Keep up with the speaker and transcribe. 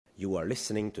You are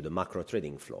listening to the Macro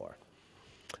Trading Floor.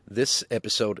 This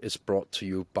episode is brought to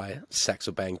you by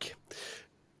Saxo Bank.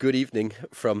 Good evening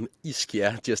from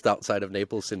Ischia, just outside of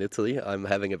Naples in Italy. I'm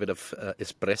having a bit of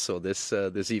espresso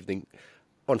this evening,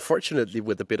 unfortunately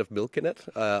with a bit of milk in it.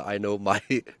 I know my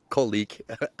colleague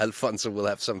Alfonso will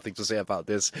have something to say about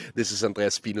this. This is Andrea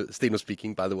Steno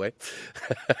speaking, by the way.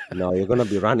 No, you're going to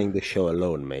be running the show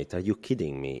alone, mate. Are you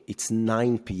kidding me? It's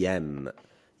 9 p.m.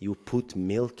 You put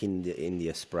milk in the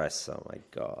espresso. My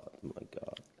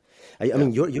God. I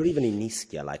mean, you're even in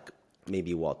Ischia, like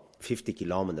maybe 50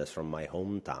 kilometers from my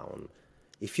hometown.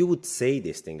 If you would say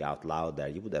this thing out loud there,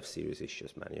 you would have serious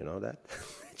issues, man. You know that?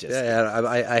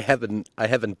 I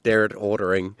haven't dared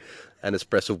ordering an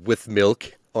espresso with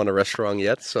milk on a restaurant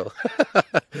yet, so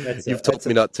you've told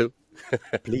me not to.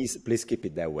 Please keep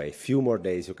it that way. Few more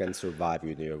days you can survive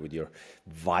with your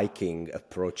Viking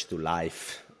approach to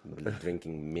life,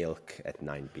 drinking milk at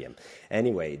 9 p.m.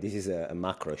 Anyway, this is a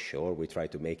macro show. We try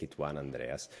to make it one,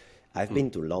 Andreas. I've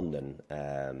been to London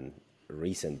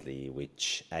recently,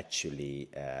 which actually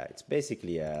it's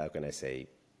basically how can I say,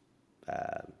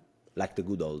 like the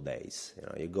good old days. You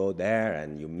know, you go there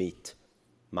and you meet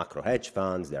macro hedge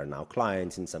funds. They are now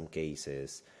clients in some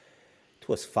cases. It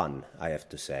was fun, I have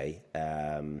to say.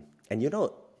 And you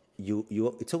know,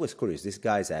 it's always curious. These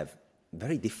guys have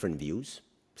very different views.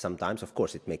 Sometimes, of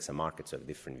course, it makes a market so have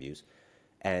different views.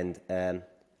 And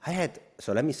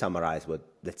so let me summarize what,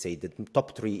 let's say, the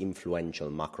top 3 influential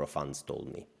macro funds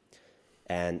told me.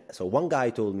 And so one guy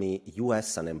told me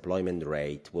US unemployment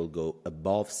rate will go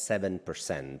above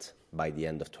 7% by the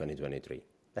end of 2023.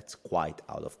 That's quite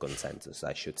out of consensus,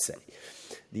 I should say.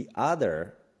 The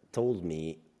other told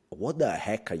me, what the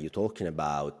heck are you talking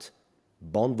about?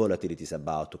 Bond volatility is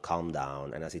about to calm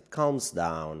down. And as it calms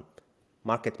down,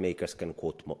 market makers can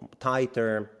quote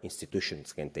tighter,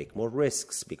 institutions can take more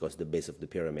risks because the base of the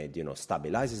pyramid,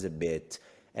 stabilizes a bit.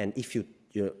 And if you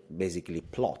basically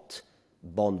plot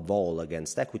bond vol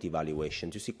against equity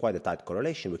valuations, you see quite a tight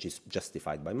correlation, which is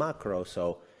justified by macro.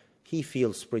 So he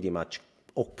feels pretty much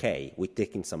okay with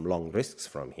taking some long risks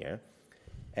from here.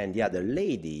 And the other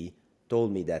lady told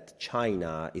me that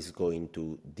China is going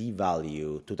to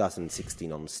devalue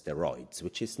 2016 on steroids,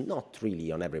 which is not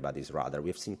really on everybody's radar.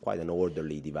 We've seen quite an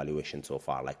orderly devaluation so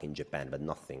far, like in Japan, but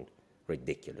nothing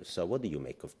ridiculous. So what do you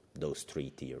make of those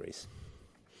 3 theories?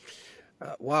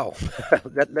 Wow.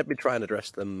 Let me try and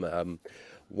address them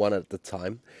one at a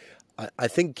time. I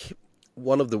think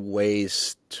one of the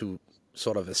ways to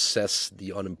sort of assess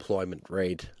the unemployment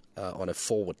rate on a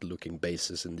forward-looking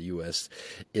basis in the US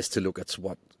is to look at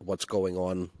what's going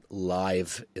on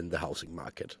live in the housing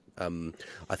market.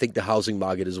 I think the housing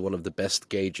market is one of the best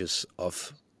gauges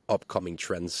of upcoming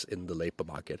trends in the labor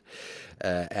market.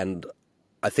 And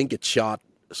I think a chart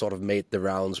sort of made the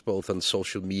rounds both on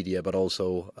social media but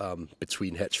also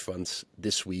between hedge funds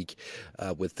this week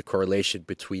with the correlation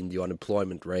between the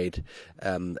unemployment rate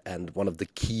and one of the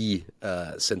key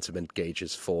sentiment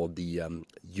gauges for the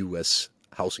US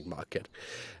housing market.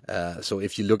 So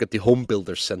if you look at the home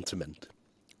builder sentiment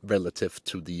relative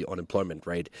to the unemployment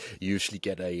rate, you usually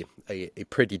get a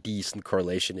pretty decent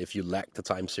correlation if you lag the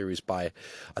time series by,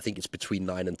 I think it's between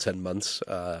 9 and 10 months.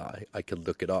 I can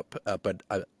look it up. But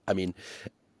I mean,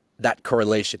 that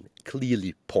correlation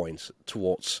clearly points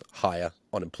towards higher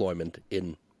unemployment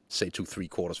in, say, 2-3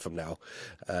 quarters from now.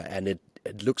 And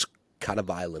it looks kind of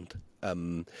violent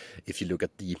if you look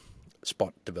at the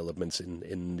spot developments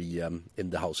in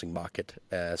the housing market.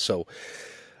 So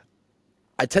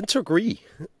I tend to agree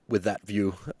with that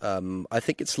view. I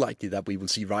think it's likely that we will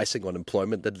see rising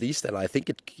unemployment at least, and I think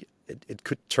it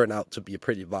could turn out to be a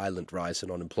pretty violent rise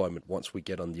in unemployment once we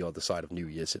get on the other side of New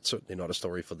Year's. It's certainly not a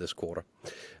story for this quarter.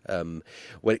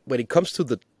 When it comes to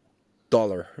the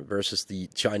dollar versus the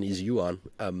Chinese yuan,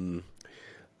 I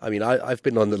mean, I've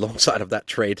been on the long side of that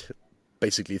trade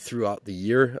basically throughout the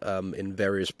year in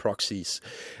various proxies,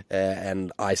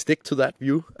 and I stick to that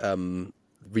view.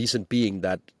 Reason being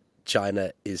that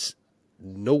China is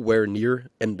nowhere near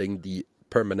ending the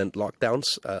permanent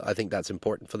lockdowns. I think that's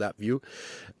important for that view.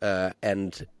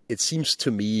 And it seems to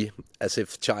me as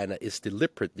if China is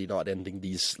deliberately not ending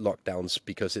these lockdowns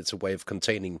because it's a way of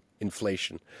containing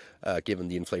inflation, given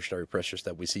the inflationary pressures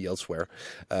that we see elsewhere.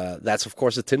 That's, of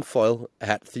course, a tinfoil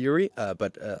hat theory,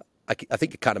 but I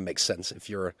think it kind of makes sense if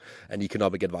you're an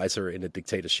economic advisor in a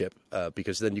dictatorship,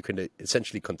 because then you can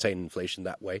essentially contain inflation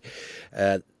that way.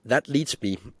 That leads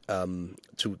me to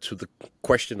the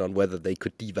question on whether they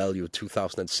could devalue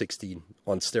 2016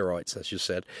 on steroids, as you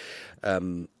said.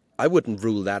 I wouldn't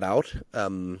rule that out.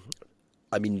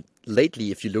 I mean,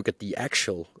 lately, if you look at the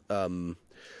actual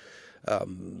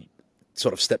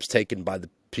sort of steps taken by the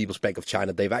People's Bank of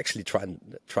China, they've actually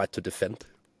tried to defend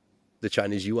the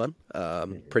Chinese yuan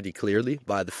pretty clearly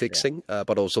by the fixing,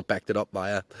 but also backed it up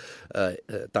via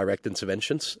direct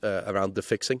interventions around the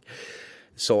fixing.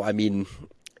 So, I mean,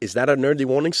 is that an early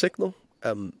warning signal?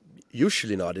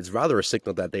 Usually not. It's rather a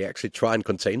signal that they actually try and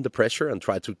contain the pressure and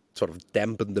try to sort of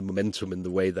dampen the momentum in the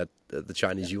way that the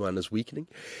Chinese yuan is weakening.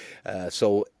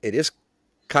 So it is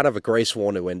kind of a gray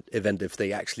swan event if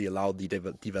they actually allow the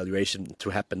devaluation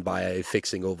to happen via a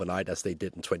fixing overnight as they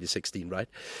did in 2016, right?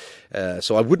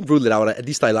 So I wouldn't rule it out. At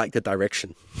least I like the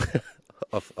direction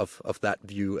of that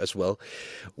view as well.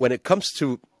 When it comes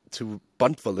to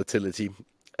bond volatility,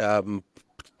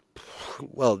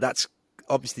 well, that's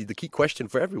obviously the key question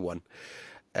for everyone.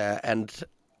 And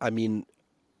I mean,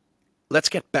 let's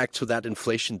get back to that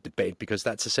inflation debate, because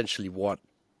that's essentially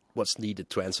what's needed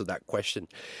to answer that question.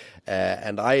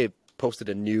 And I posted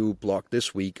a new blog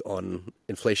this week on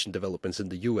inflation developments in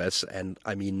the US. And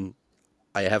I mean,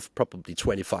 I have probably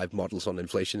 25 models on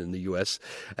inflation in the US,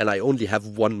 and I only have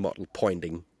one model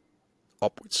pointing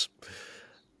upwards.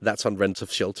 That's on rent of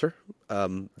shelter.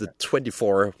 The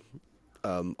 24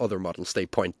 other models, they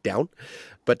point down,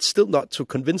 but still not to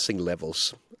convincing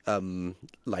levels,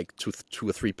 like 2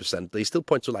 or 3%. They still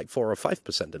point to like 4 or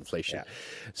 5% inflation. Yeah.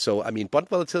 So, I mean, bond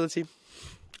volatility,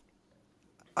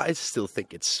 I still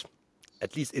think it's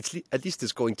at least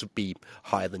it's going to be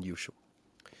higher than usual.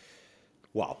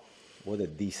 Wow, what a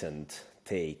decent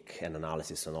take and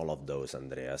analysis on all of those,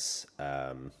 Andreas.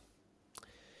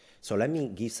 So let me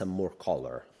give some more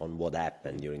color on what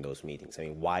happened during those meetings. I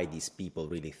mean, why these people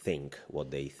really think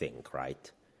what they think,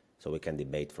 right? So we can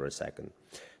debate for a second.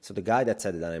 So the guy that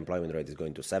said that unemployment rate is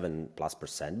going to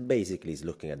 7+% basically is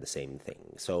looking at the same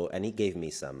thing. So, and he gave me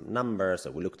some numbers,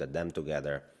 so we looked at them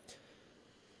together.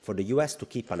 For the US to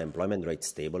keep unemployment rate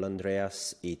stable,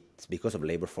 Andreas, it's because of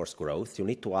labor force growth. You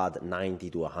need to add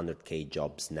 90 to 100K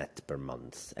jobs net per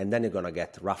month. And then you're going to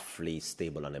get roughly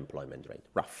stable unemployment rate,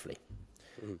 roughly.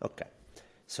 Okay,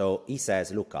 so he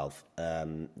says, look, Alf,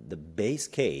 the base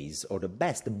case or the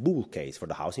bull case for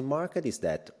the housing market is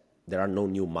that there are no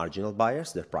new marginal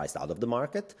buyers, they're priced out of the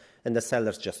market, and the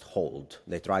sellers just hold.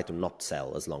 They try to not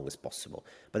sell as long as possible.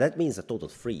 But that means a total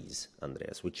freeze,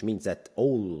 Andreas, which means that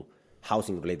all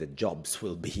housing-related jobs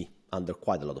will be under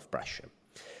quite a lot of pressure.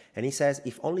 And he says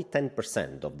if only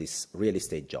 10% of these real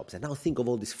estate jobs, and now think of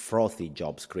all these frothy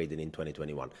jobs created in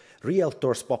 2021,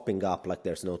 realtors popping up like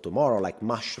there's no tomorrow, like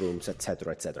mushrooms,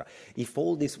 etc., etc. If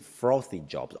all these frothy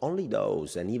jobs, only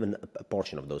those, and even a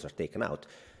portion of those are taken out,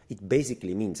 it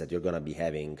basically means that you're going to be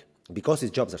having, because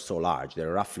these jobs are so large, there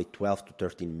are roughly 12 to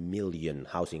 13 million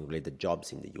housing-related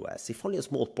jobs in the US. If only a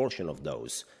small portion of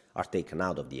those are taken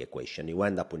out of the equation, you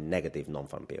end up with negative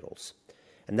non-farm payrolls.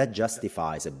 And that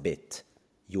justifies a bit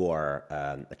your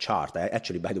chart. I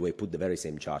actually, by the way, put the very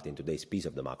same chart in today's piece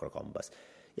of the Macro Compass.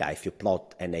 Yeah, if you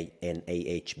plot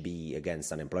NAHB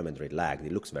against unemployment rate lag,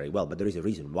 it looks very well, but there is a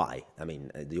reason why. I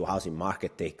mean, the housing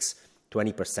market takes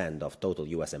 20% of total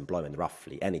US employment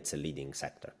roughly, and it's a leading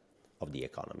sector of the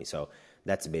economy. So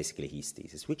that's basically his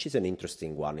thesis, which is an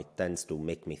interesting one. It tends to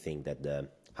make me think that the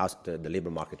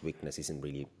labor market weakness isn't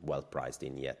really well priced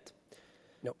in yet.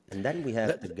 No. And then we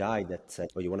have the guy that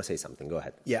said, oh, you want to say something? Go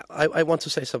ahead. Yeah, I want to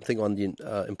say something on the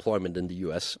employment in the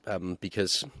US,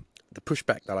 because the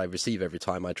pushback that I receive every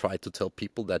time I try to tell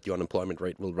people that the unemployment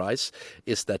rate will rise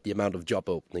is that the amount of job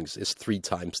openings is 3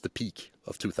 times the peak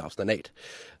of 2008.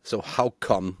 So how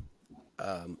come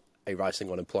a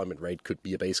rising unemployment rate could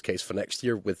be a base case for next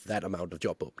year with that amount of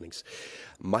job openings?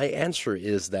 My answer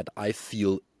is that I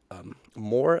feel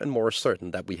more and more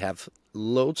certain that we have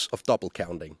loads of double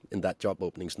counting in that job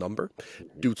openings number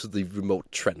due to the remote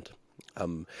trend.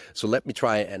 So let me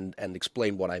try and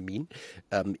explain what I mean.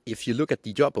 If you look at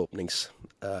the job openings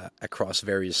across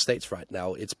various states right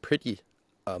now, it's pretty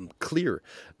clear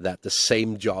that the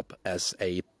same job as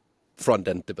a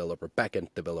front-end developer, back-end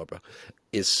developer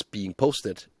is being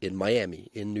posted in Miami,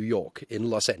 in New York, in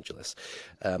Los Angeles.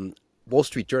 Wall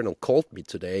Street Journal called me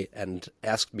today and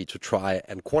asked me to try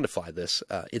and quantify this.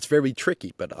 It's very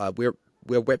tricky, but we're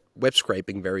web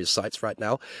scraping various sites right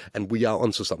now, and we are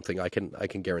onto something. I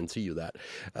can guarantee you that.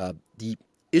 The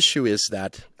issue is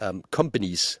that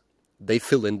companies, they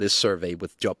fill in this survey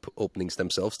with job openings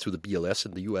themselves to the BLS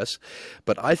in the US,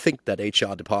 but I think that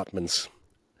HR departments,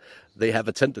 they have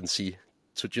a tendency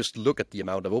to just look at the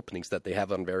amount of openings that they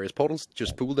have on various portals,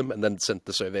 just pool them, and then send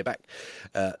the survey back.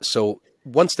 So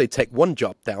once they take one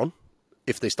job down,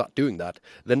 if they start doing that,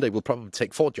 then they will probably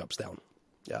take 4 jobs down,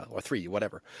 or 3,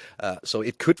 whatever. So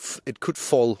it could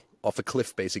fall off a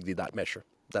cliff, basically, that measure.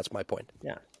 That's my point.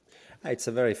 Yeah. It's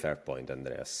a very fair point,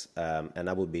 Andreas, and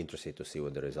I would be interested to see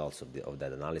what the results of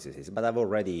that analysis is. But I've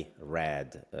already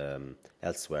read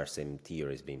elsewhere some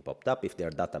theories being popped up. If they're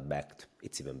data backed,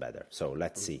 it's even better. So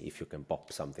let's see if you can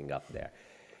pop something up there.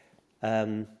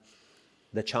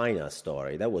 The China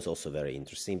story, that was also very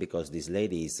interesting because this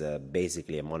lady is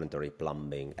basically a monetary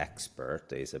plumbing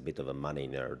expert, is a bit of a money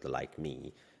nerd like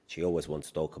me. She always wants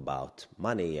to talk about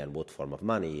money and what form of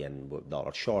money and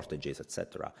dollar shortages,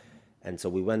 etc. And so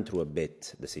we went through a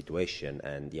bit the situation,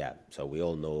 and yeah, so we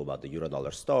all know about the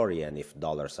euro-dollar story, and if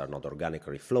dollars are not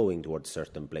organically flowing towards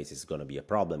certain places, it's going to be a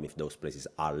problem if those places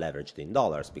are leveraged in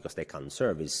dollars because they can't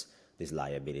service these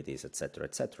liabilities, etc.,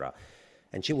 etc.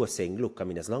 And she was saying, look, I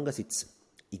mean, as long as it's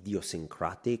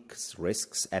idiosyncratic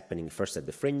risks happening first at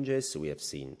the fringes, so we have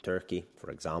seen Turkey, for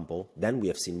example, then we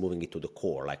have seen moving it to the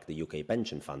core, like the UK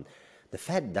pension fund. The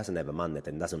Fed doesn't have a mandate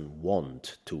and doesn't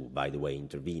want to, by the way,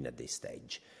 intervene at this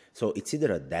stage. So it's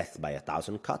either a death by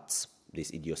 1,000 cuts,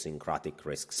 these idiosyncratic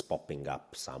risks popping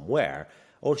up somewhere,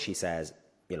 or she says,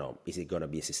 you know, is it going to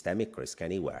be a systemic risk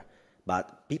anywhere?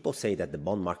 But people say that the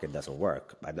bond market doesn't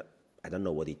work. I don't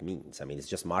know what it means. I mean, it's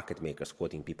just market makers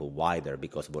quoting people wider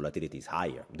because volatility is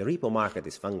higher. The repo market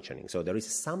is functioning. So there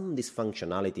is some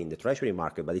dysfunctionality in the treasury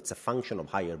market, but it's a function of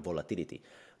higher volatility,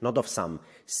 not of some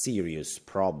serious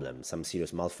problem, some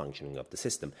serious malfunctioning of the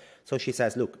system. So she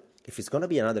says, look, if it's going to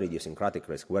be another idiosyncratic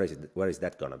risk, where is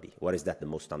that going to be? Where is that the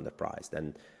most underpriced?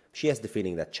 And she has the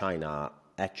feeling that China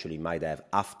actually might have,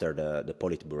 after the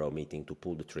Politburo meeting, to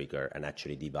pull the trigger and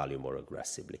actually devalue more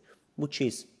aggressively, which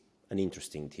is an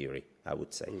interesting theory, I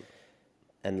would say.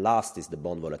 And last is the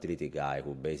bond volatility guy,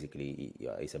 who basically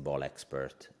is a vol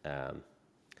expert.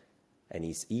 And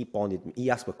he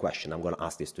asked a question. I'm going to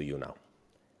ask this to you now.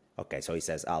 Okay, so he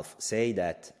says, Alf, say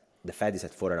that the Fed is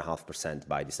at 4.5%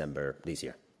 by December this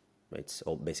year. It's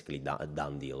basically a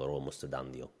done deal, or almost a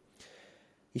done deal.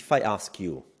 If I ask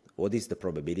you, what is the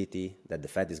probability that the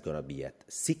Fed is going to be at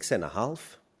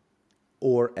 6.5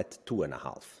 or at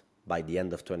 2.5 by the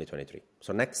end of 2023?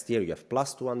 So next year you have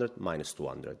plus 200, minus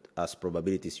 200 as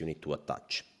probabilities you need to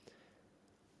attach.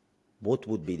 What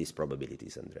would be these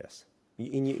probabilities, Andreas?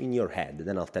 In your head,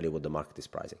 then I'll tell you what the market is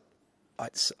pricing.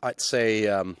 I'd say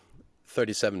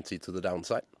 30-70 to the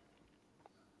downside.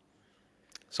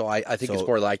 So I think it's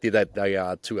more likely that they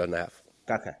are 2.5.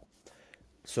 Okay.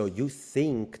 So you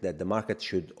think that the market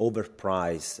should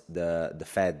overprice the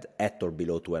Fed at or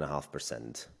below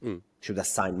 2.5%? Should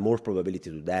assign more probability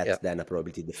to that than a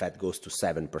probability the Fed goes to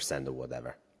 7% or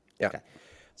whatever? Yeah. Okay.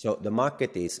 So the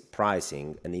market is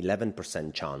pricing an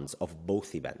 11% chance of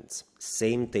both events.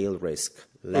 Same tail risk,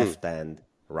 left hand,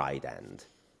 right hand.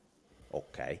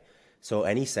 Okay. So,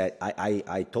 and he said,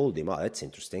 I told him, oh, that's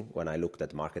interesting, when I looked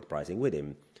at market pricing with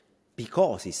him,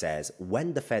 because he says,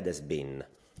 when the Fed has been,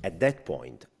 at that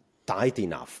point, tight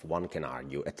enough, one can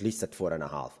argue, at least at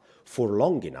 4.5, for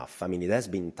long enough, I mean, it has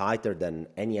been tighter than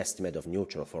any estimate of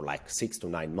neutral for like 6 to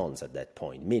 9 months at that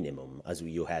point, minimum, as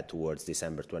you head towards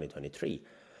December 2023,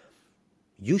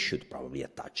 you should probably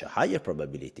attach a higher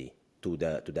probability to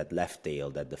that left tail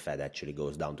that the Fed actually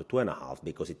goes down to 2.5,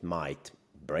 because it might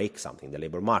break something. The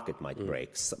labor market might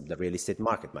break, the real estate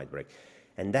market might break.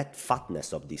 And that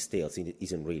fatness of these tails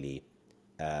isn't really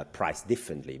priced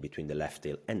differently between the left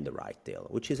tail and the right tail,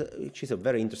 which is a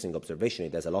very interesting observation.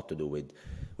 It has a lot to do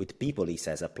with people, he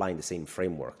says, applying the same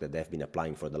framework that they've been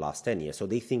applying for the last 10 years. So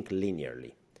they think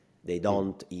linearly. They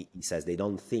don't, he says, they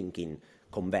don't think in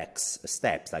convex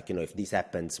steps, like, you know, if this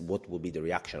happens, what will be the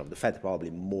reaction of the Fed? Probably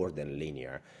more than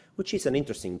linear, which is an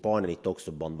interesting point, and it talks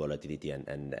to bond volatility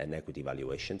and equity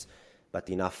valuations. But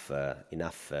enough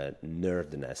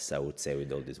nerdness, I would say,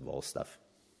 with all this vol stuff.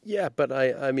 Yeah, but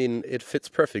I mean, it fits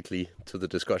perfectly to the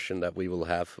discussion that we will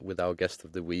have with our guest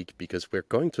of the week, because we're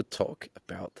going to talk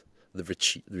about the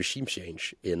regime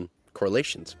change in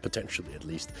correlations, potentially at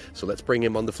least. So let's bring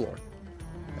him on the floor.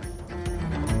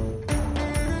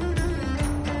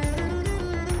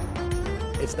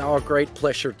 It's now a great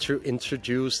pleasure to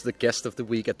introduce the guest of the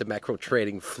week at the macro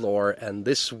trading floor. And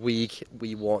this week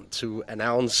we want to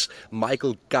announce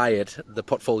Michael Guyett, the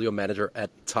portfolio manager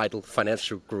at Tidal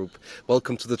Financial Group.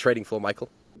 Welcome to the trading floor, Michael.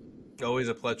 Always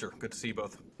a pleasure. Good to see you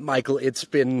both. Michael, it's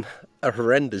been a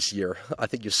horrendous year. I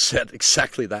think you said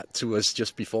exactly that to us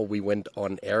just before we went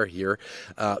on air here.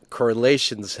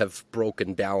 Correlations have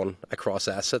broken down across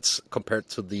assets compared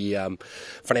to the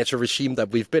financial regime that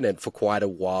we've been in for quite a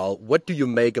while. What do you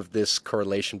make of this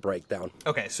correlation breakdown?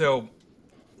 Okay, so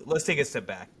let's take a step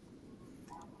back.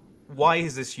 Why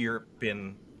has this year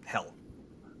been hell?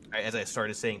 As I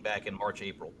started saying back in March,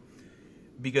 April.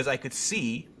 Because I could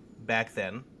see back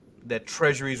then that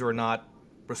treasuries were not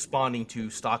responding to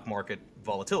stock market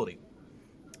volatility.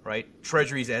 right?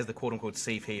 Treasuries as the quote-unquote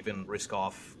safe haven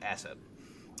risk-off asset.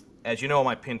 As you know, in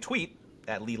my pinned tweet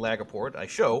at Lee Lagerport, I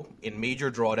show in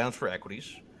major drawdowns for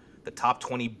equities, the top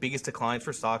 20 biggest declines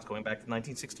for stocks going back to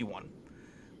 1961.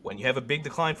 When you have a big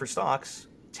decline for stocks,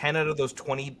 10 out of those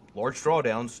 20 large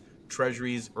drawdowns,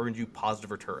 treasuries earned you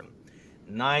positive return.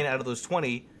 9 out of those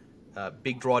 20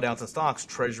 big drawdowns in stocks,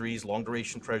 treasuries, long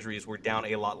duration treasuries, were down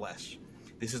a lot less.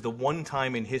 This is the one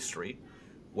time in history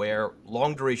where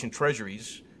long duration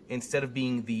treasuries, instead of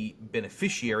being the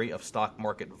beneficiary of stock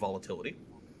market volatility,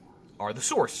 are the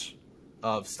source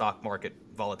of stock market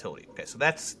volatility. Okay, so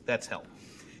that's hell.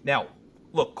 Now,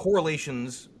 look,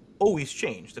 correlations always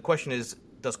change. The question is,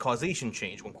 does causation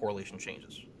change when correlation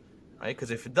changes? Right?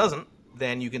 Because if it doesn't,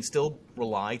 then you can still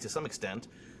rely to some extent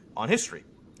on history,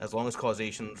 as long as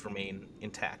causations remain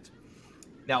intact.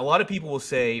 Now, a lot of people will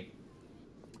say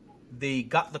they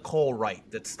got the call right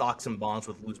that stocks and bonds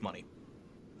would lose money.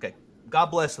 Okay, God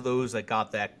bless those that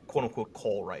got that quote-unquote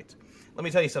call right. Let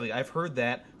me tell you something. I've heard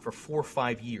that for 4 or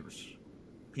 5 years.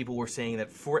 People were saying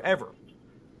that forever.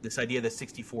 This idea that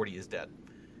 60-40 is dead.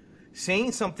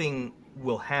 Saying something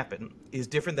will happen is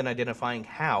different than identifying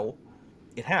how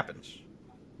it happens,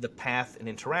 the path and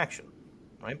interaction,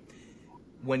 right?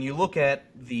 When you look at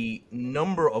the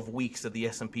number of weeks that the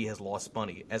S&P has lost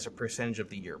money as a percentage of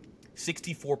the year,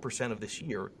 64% of this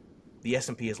year, the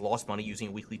S&P has lost money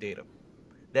using weekly data.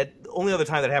 That the only other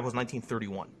time that happened was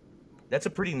 1931. That's a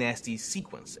pretty nasty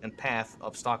sequence and path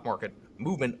of stock market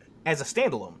movement as a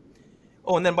standalone.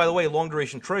 Oh, and then by the way, long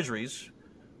duration treasuries,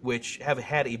 which have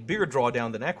had a bigger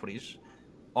drawdown than equities,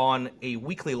 on a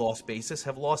weekly loss basis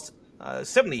have lost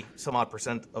 70 some odd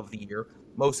percent of the year,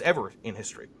 most ever in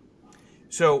history.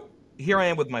 So here I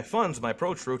am with my funds, my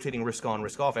approach, rotating risk on,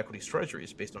 risk off equities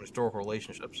treasuries based on historical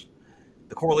relationships.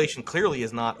 The correlation clearly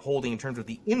is not holding in terms of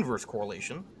the inverse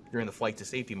correlation during the flight to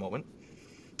safety moment.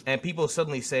 And people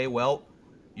suddenly say, well,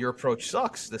 your approach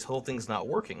sucks. This whole thing's not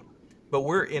working. But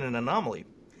we're in an anomaly.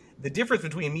 The difference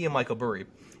between me and Michael Burry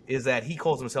is that he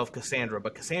calls himself Cassandra,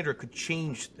 but Cassandra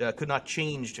could not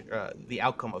change the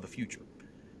outcome of the future.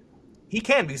 He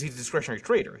can because he's a discretionary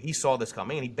trader. He saw this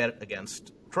coming and he bet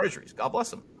against treasuries. God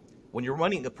bless him. When you're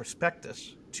running a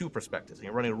prospectus, and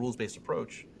you're running a rules-based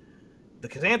approach, the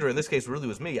Cassandra in this case really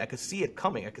was me. I could see it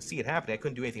coming. I could see it happening. I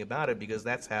couldn't do anything about it because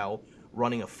that's how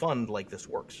running a fund like this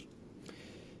works.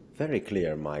 Very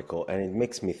clear, Michael. And it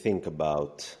makes me think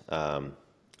about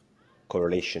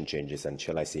correlation changes and,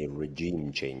 shall I say,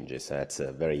 regime changes. That's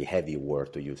a very heavy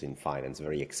word to use in finance,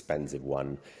 very expensive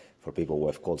one for people who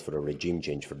have called for a regime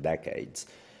change for decades.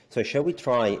 So shall we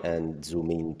try and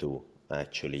zoom into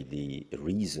actually the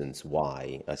reasons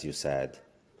why, as you said,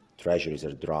 treasuries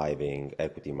are driving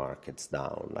equity markets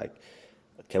down? Like,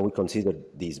 can we consider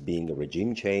this being a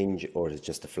regime change, or is it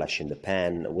just a flash in the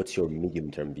pan? What's your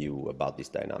medium-term view about these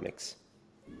dynamics?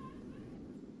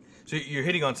 So you're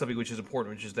hitting on something which is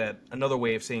important, which is that another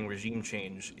way of saying regime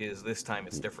change is this time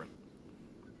it's different.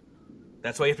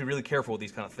 That's why you have to be really careful with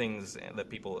these kind of things that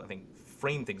people, I think,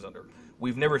 frame things under.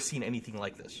 We've never seen anything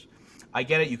like this. I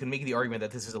get it. You can make the argument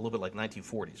that this is a little bit like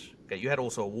 1940s. Okay, you had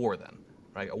also a war then,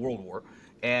 right? A world war,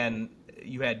 and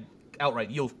you had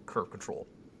outright yield curve control.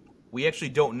 We actually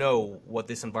don't know what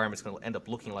this environment is going to end up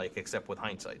looking like, except with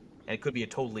hindsight, and it could be a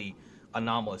totally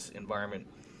anomalous environment.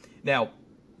 Now,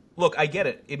 look, I get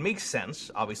it. It makes sense,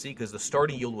 obviously, because the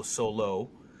starting yield was so low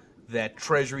that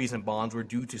treasuries and bonds were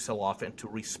due to sell off and to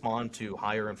respond to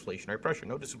higher inflationary pressure.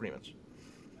 No disagreements.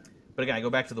 But again, I go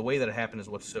back to the way that it happened is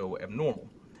what's so abnormal.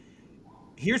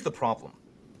 Here's the problem.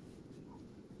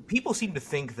 People seem to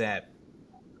think that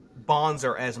bonds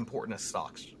are as important as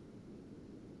stocks.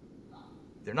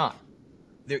 They're not.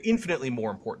 They're infinitely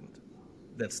more important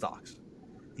than stocks.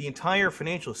 The entire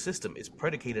financial system is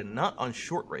predicated not on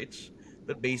short rates,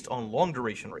 but based on long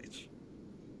duration rates.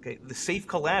 Okay, the safe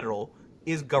collateral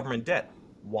is government debt.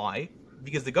 Why?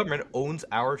 Because the government owns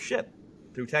our shit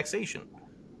through taxation.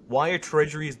 Why are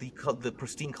treasuries the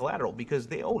pristine collateral? Because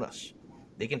they own us.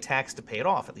 They can tax to pay it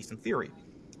off, at least in theory.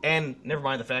 And never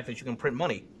mind the fact that you can print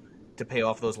money to pay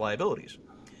off those liabilities.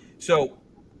 So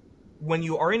when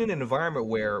you are in an environment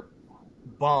where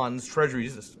bonds,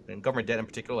 treasuries, and government debt in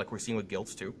particular, like we're seeing with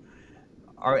gilts too,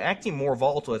 are acting more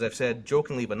volatile, as I've said,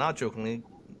 jokingly but not jokingly,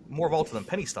 more volatile than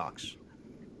penny stocks,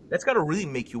 that's got to really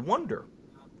make you wonder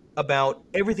about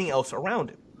everything else around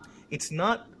it. It's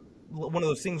not one of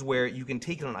those things where you can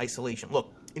take it in isolation.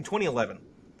 Look, in 2011,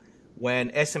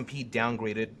 when S&P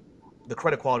downgraded the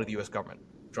credit quality of the U.S. government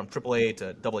from AAA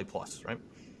to AA+, right?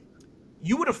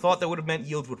 You would have thought that would have meant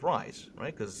yields would rise,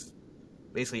 right? Because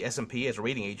basically S&P as a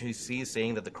rating agency is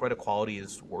saying that the credit quality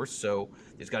is worse, so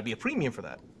there's got to be a premium for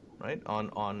that, right,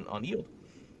 on yield.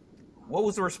 what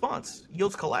was the response?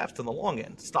 Yields collapsed on the long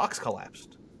end. Stocks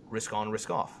collapsed. Risk on, risk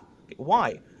off.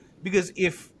 Why? Because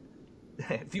if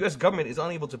the U.S. government is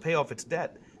unable to pay off its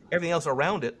debt, everything else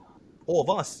around it, all of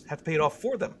us, have to pay it off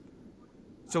for them.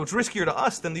 So it's riskier to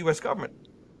us than the U.S. government.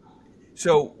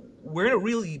 So we're in a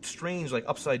really strange, like,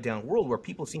 upside-down world where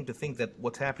people seem to think that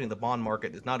what's happening in the bond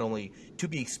market is not only to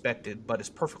be expected, but is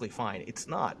perfectly fine. It's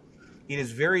not. It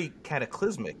is very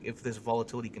cataclysmic if this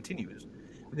volatility continues.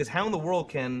 Because how in the world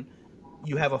can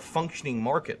you have a functioning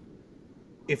market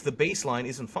if the baseline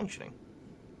isn't functioning?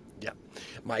 Yeah.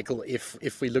 Michael,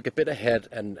 if we look a bit ahead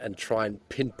and try and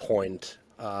pinpoint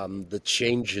the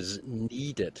changes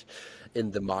needed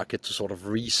in the market to sort of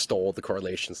restore the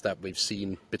correlations that we've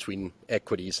seen between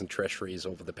equities and treasuries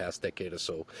over the past decade or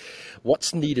so,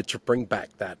 what's needed to bring back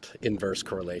that inverse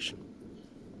correlation?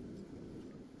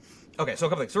 Okay, so a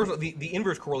couple things. First, the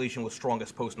inverse correlation was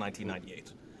strongest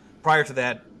post-1998. Prior to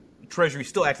that, Treasury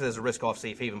still acted as a risk-off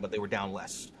safe haven, but they were down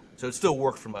less. So it still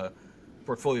worked from a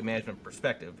portfolio management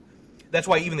perspective. That's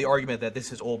why even the argument that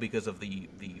this is all because of the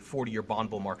 40-year bond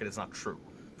bull market is not true.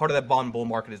 Part of that bond bull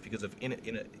market is because of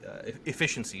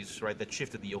efficiencies, right, that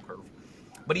shifted the yield curve.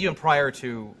 But even prior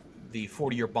to the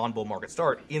 40-year bond bull market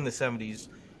start, in the 70s,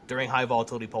 during high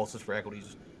volatility pulses for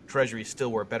equities, Treasuries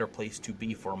still were a better place to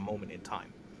be for a moment in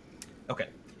time. Okay,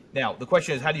 now the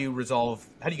question is, how do you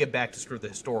get back to sort of the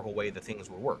historical way that things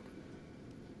would work?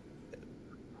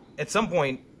 At some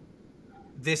point,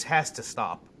 this has to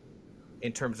stop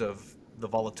in terms of the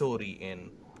volatility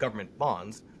in government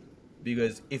bonds,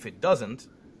 because if it doesn't,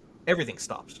 everything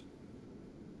stops.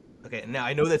 Okay, now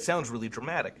I know that sounds really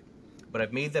dramatic, but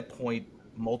I've made that point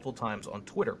multiple times on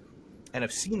Twitter, and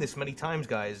I've seen this many times,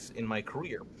 guys, in my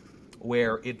career,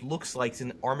 where it looks like it's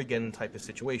an Armageddon type of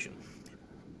situation.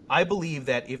 I believe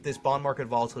that if this bond market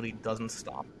volatility doesn't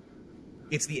stop,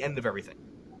 it's the end of everything.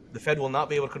 The Fed will not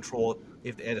be able to control it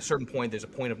if at a certain point there's a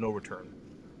point of no return.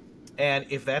 And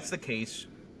if that's the case,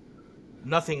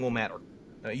 nothing will matter.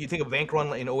 You think a bank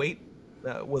run in 08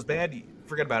 was bad?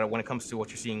 Forget about it when it comes to what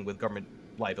you're seeing with government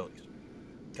liabilities.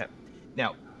 Okay.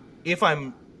 Now, if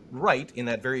I'm right in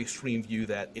that very extreme view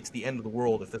that it's the end of the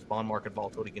world if this bond market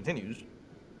volatility continues,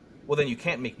 well, then you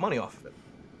can't make money off of it.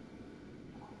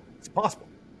 It's impossible.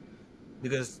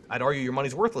 Because I'd argue your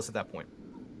money's worthless at that point.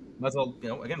 Might as well,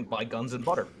 again, buy guns and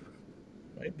butter.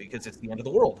 Right? Because it's the end of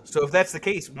the world. So if that's the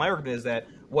case, my argument is that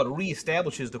what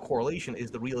reestablishes the correlation is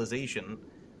the realization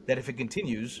that if it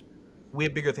continues, we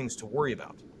have bigger things to worry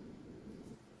about.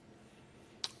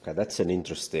 Okay, that's an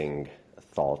interesting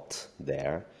thought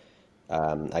there.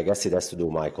 I guess it has to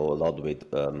do, Michael, a lot with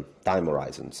time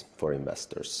horizons for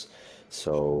investors.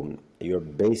 So you're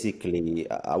basically,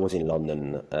 I was in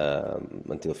London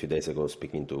until a few days ago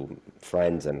speaking to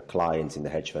friends and clients in the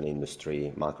hedge fund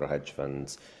industry, macro hedge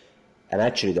funds. And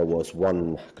actually there was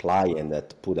one client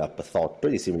that put up a thought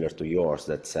pretty similar to yours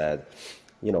that said,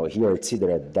 here it's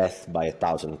either a death by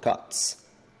 1,000 cuts,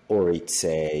 or it's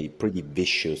a pretty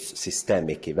vicious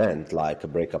systemic event like a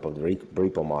breakup of the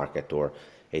repo market or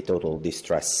a total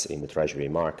distress in the treasury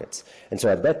markets. And so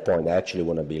at that point, I actually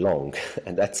want to be long.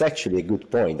 And that's actually a good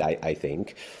point, I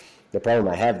think. The problem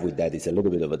I have with that is a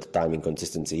little bit of a time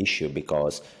inconsistency issue,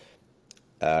 because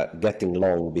getting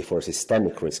long before a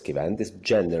systemic risk event is,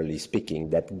 generally speaking,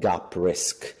 that gap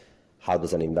risk. How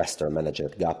does an investor manage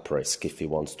that gap risk if he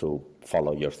wants to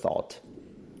follow your thought?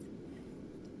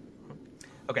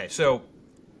 Okay,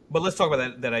 but let's talk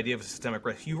about that idea of a systemic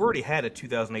risk. You've already had a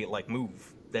 2008-like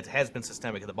move that has been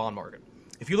systemic in the bond market.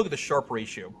 If you look at the Sharpe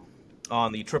ratio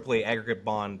on the AAA aggregate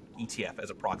bond ETF as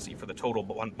a proxy for the total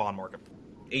bond market,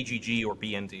 AGG or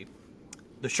BND,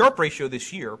 the Sharpe ratio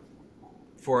this year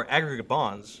for aggregate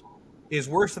bonds is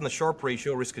worse than the Sharpe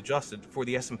ratio risk-adjusted for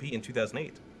the S&P in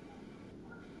 2008.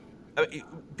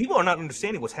 People are not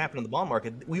understanding what's happening in the bond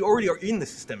market. We already are in the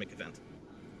systemic event,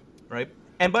 right?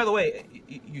 And by the way,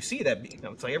 you see that,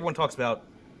 it's like everyone talks about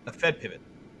a Fed pivot.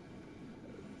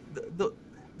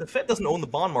 The Fed doesn't own the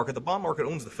bond market. The bond market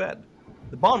owns the Fed.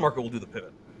 The bond market will do the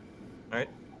pivot, right?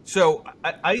 So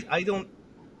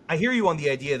I hear you on the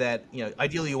idea that,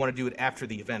 ideally you want to do it after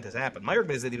the event has happened. My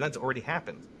argument is that the event's already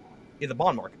happened in the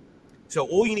bond market. So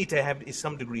all you need to have is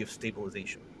some degree of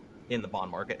stabilization in the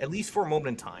bond market, at least for a moment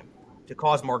in time, to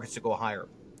cause markets to go higher.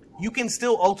 You can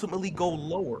still ultimately go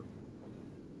lower,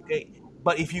 okay?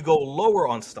 But if you go lower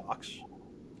on stocks,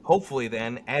 hopefully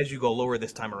then, as you go lower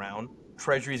this time around,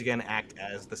 treasuries again act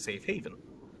as the safe haven,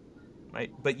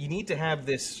 right? But you need to have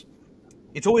this,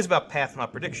 it's always about path,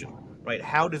 not prediction, right?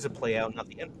 How does it play out, not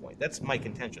the end point? That's my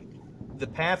contention. The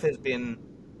path has been,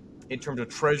 in terms of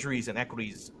treasuries and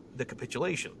equities, the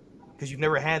capitulation, because you've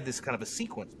never had this kind of a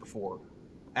sequence before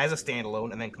as a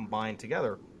standalone and then combined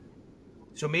together.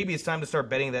 So maybe it's time to start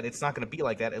betting that it's not going to be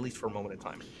like that, at least for a moment in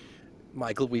time.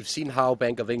 Michael, we've seen how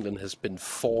Bank of England has been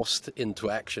forced into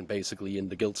action basically in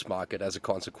the gilts market as a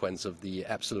consequence of the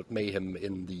absolute mayhem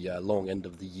in the long end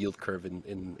of the yield curve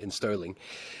in sterling.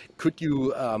 Could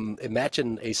you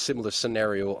imagine a similar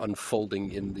scenario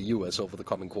unfolding in the US over the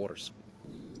coming quarters?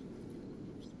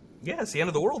 Yeah, it's the end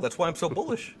of the world. That's why I'm so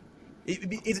bullish.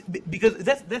 Because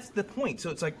that's the point.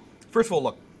 So it's like, first of all,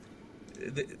 look,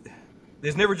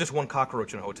 there's never just one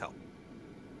cockroach in a hotel.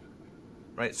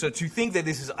 Right? So to think that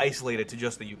this is isolated to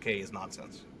just the UK is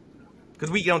nonsense.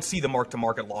 Because we don't see the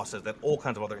mark-to-market losses that all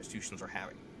kinds of other institutions are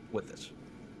having with this.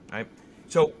 Right?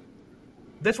 So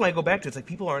that's why I go back to, it's like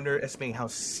people are underestimating how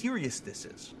serious this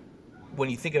is. When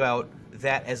you think about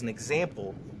that as an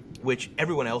example, which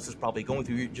everyone else is probably going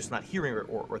through, you're just not hearing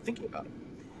or thinking about it.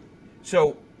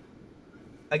 So,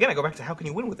 again, I go back to how can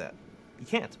you win with that? You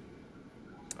can't.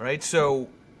 All right? So,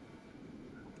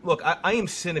 look, I am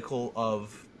cynical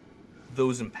of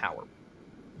those in power.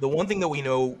 The one thing that we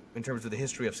know in terms of the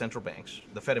history of central banks,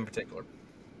 the Fed in particular,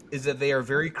 is that they are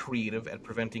very creative at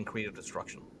preventing creative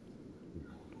destruction.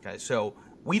 Okay, so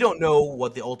we don't know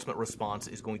what the ultimate response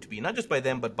is going to be, not just by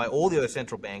them, but by all the other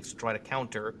central banks to try to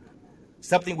counter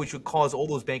something which would cause all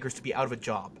those bankers to be out of a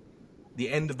job, the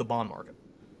end of the bond market,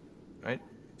 right?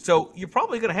 So you're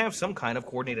probably going to have some kind of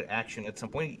coordinated action at some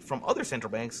point from other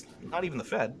central banks, not even the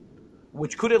Fed,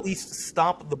 which could at least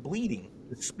stop the bleeding,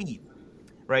 the speed,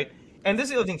 right? And this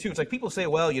is the other thing too. It's like people say,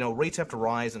 well, rates have to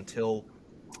rise until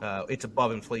it's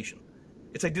above inflation.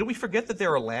 It's like, did we forget that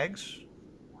there are lags?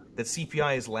 That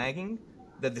CPI is lagging?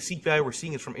 That the CPI we're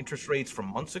seeing is from interest rates from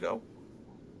months ago?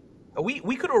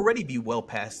 We could already be well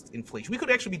past inflation. We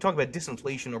could actually be talking about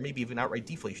disinflation or maybe even outright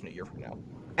deflation a year from now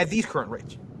at these current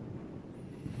rates.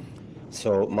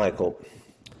 So, Michael,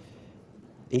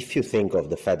 if you think of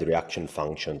the Fed reaction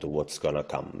function to what's going to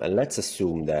come, and let's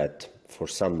assume that for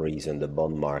some reason the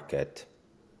bond market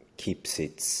keeps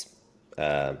its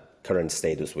current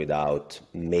status without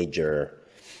major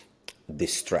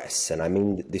distress. And I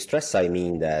mean distress, I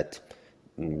mean that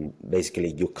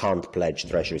basically you can't pledge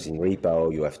treasuries in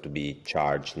repo, you have to be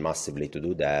charged massively to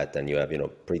do that, and you have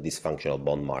pretty dysfunctional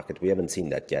bond market. We haven't seen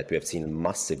that yet. We have seen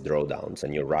massive drawdowns,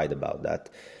 and you're right about that.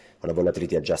 On a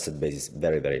volatility adjusted basis,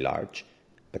 very, very large,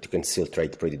 but you can still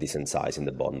trade pretty decent size in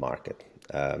the bond market.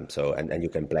 And you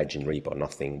can pledge in repo.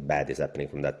 Nothing bad is happening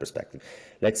from that perspective.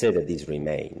 Let's say that this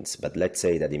remains, but let's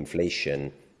say that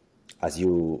inflation, as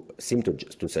you seem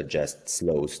to suggest,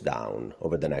 slows down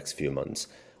over the next few months.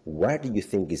 Where do you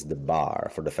think is the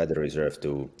bar for the Federal Reserve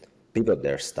to pivot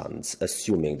their stance,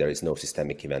 assuming there is no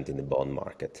systemic event in the bond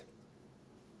market?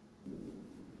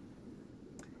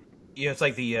 Yeah, it's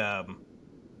like the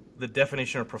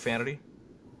definition of profanity,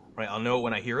 right? I'll know it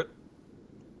when I hear it,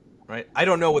 right? I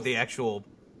don't know what the actual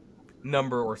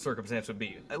number or circumstance would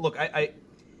be. Look,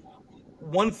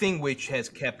 one thing which has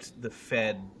kept the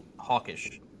Fed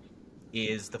hawkish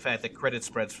is the fact that credit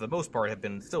spreads, for the most part, have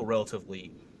been still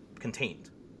relatively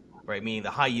contained, right? Meaning the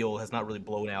high yield has not really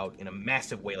blown out in a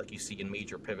massive way like you see in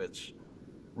major pivots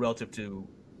relative to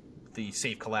the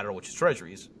safe collateral, which is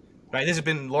treasuries, right? This has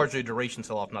been largely a duration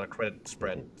sell-off, not a credit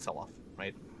spread sell-off,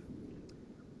 right?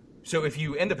 So if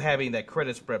you end up having that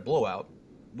credit spread blowout,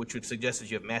 which would suggest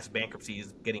that you have mass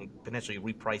bankruptcies getting potentially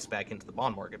repriced back into the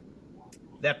bond market,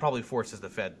 that probably forces the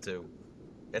Fed to,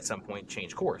 at some point,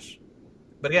 change course.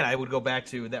 But again, I would go back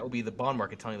to that would be the bond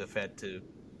market telling the Fed to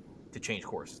change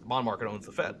course. The bond market owns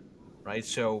the Fed, right?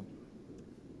 So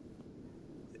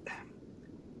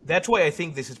that's why I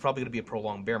think this is probably going to be a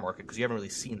prolonged bear market, because you haven't really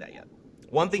seen that yet.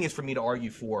 One thing is for me to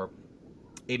argue for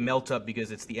a melt up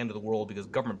because it's the end of the world, because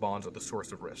government bonds are the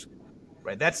source of risk,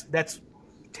 right? That's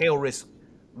tail risk,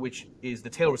 which is the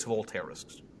tail risk of all tail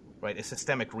risks, right? A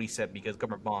systemic reset because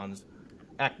government bonds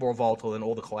act more volatile than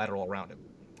all the collateral around it.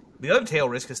 The other tail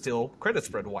risk is still credit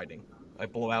spread widening,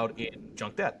 like blowout in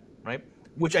junk debt, right?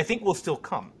 Which I think will still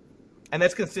come. And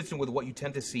that's consistent with what you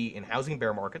tend to see in housing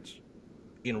bear markets,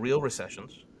 in real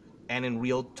recessions, and in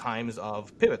real times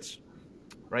of pivots,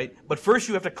 right? But first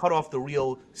you have to cut off the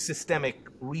real systemic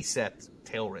reset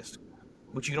tail risk,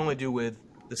 which you can only do with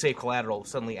the safe collateral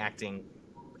suddenly acting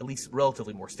at least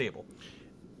relatively more stable.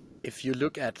 If you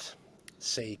look at,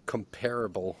 say,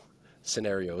 comparable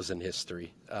scenarios in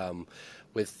history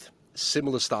with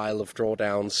similar style of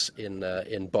drawdowns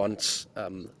in bonds,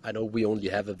 I know we only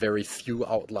have a very few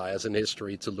outliers in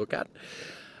history to look at.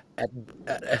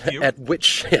 At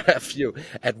which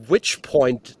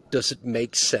point does it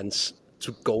make sense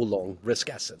to go long risk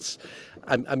assets?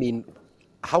 I mean,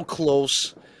 how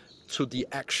close to the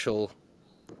actual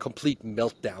complete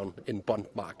meltdown in bond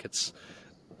markets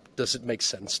does it make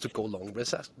sense to go long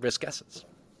risk assets?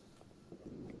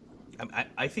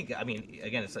 I think, I mean,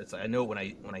 again, it's I know when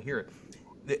I hear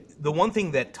it, the one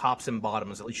thing that tops and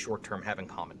bottoms, at least short term, have in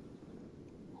common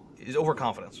is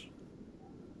overconfidence.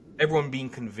 Everyone being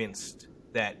convinced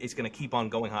that it's going to keep on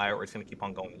going higher or it's going to keep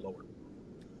on going lower.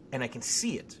 And I can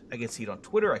see it. I can see it on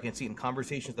Twitter. I can see it in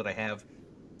conversations that I have.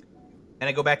 And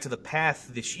I go back to the path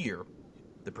this year,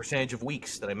 the percentage of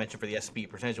weeks that I mentioned for the S&P,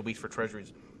 percentage of weeks for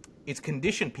treasuries. It's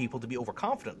conditioned people to be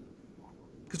overconfident.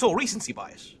 Because it's all recency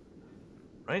bias,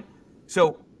 right?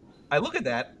 So I look at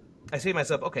that. I say to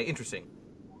myself, okay, interesting.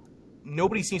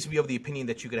 Nobody seems to be of the opinion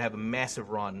that you could have a massive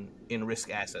run in risk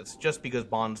assets just because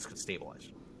bonds could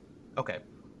stabilize. Okay.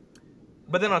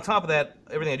 But then on top of that,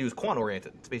 everything I do is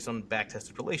quant-oriented. It's based on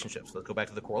back-tested relationships. Let's go back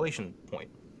to the correlation point.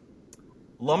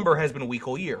 Lumber has been weak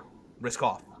all year. Risk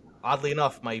off. Oddly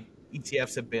enough, my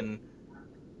ETFs have been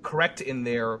correct in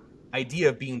their idea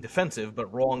of being defensive,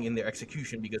 but wrong in their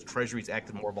execution because treasuries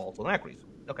acted more volatile than equities.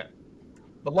 Okay.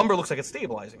 But lumber looks like it's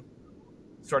stabilizing.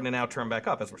 Starting to now turn back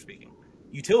up as we're speaking.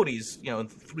 Utilities,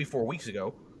 3-4 weeks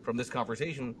ago from this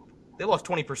conversation, they lost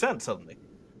 20% suddenly.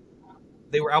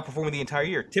 They were outperforming the entire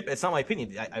year. It's not my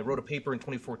opinion. I wrote a paper in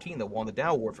 2014 that won the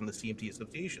Dow Award from the CMT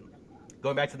Association.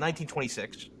 Going back to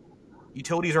 1926,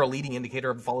 utilities are a leading indicator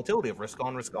of volatility of risk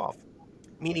on, risk off.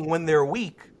 Meaning when they're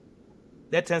weak,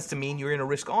 that tends to mean you're in a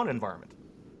risk on environment.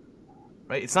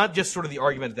 Right? It's not just sort of the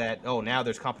argument that, now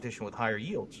there's competition with higher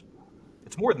yields.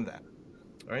 It's more than that.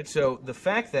 All right? So the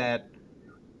fact that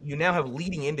you now have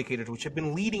leading indicators, which have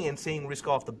been leading and saying risk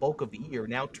off the bulk of the year,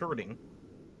 now turning.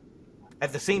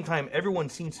 At the same time, everyone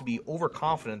seems to be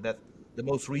overconfident that the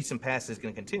most recent path is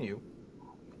going to continue.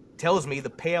 Tells me the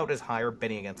payout is higher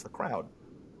betting against the crowd.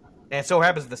 And it so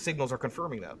happens that the signals are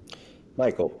confirming that.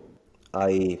 Michael,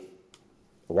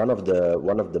 one of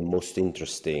the most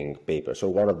interesting papers,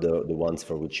 or one of the ones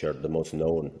for which you're the most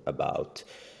known about,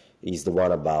 is the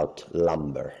one about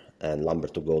lumber and lumber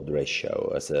to gold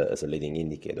ratio as a leading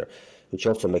indicator, which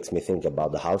also makes me think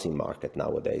about the housing market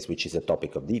nowadays, which is a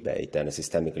topic of debate and a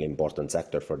systemically important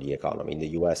sector for the economy. In the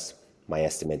US, my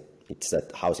estimate is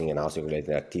that housing and housing-related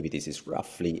activities is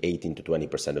roughly 18 to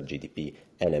 20% of GDP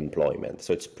and employment.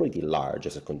 So it's pretty large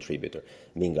as a contributor.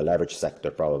 Being a leverage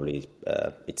sector, probably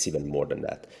it's even more than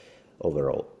that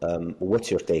overall.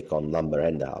 What's your take on lumber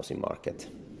and the housing market?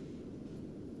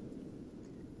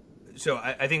 So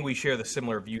I think we share the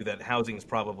similar view that housing is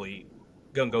probably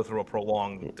going to go through a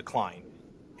prolonged decline.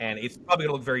 And it's probably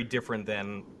going to look very different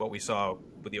than what we saw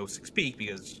with the 06 peak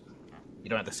because you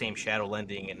don't have the same shadow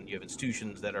lending and you have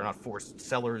institutions that are not forced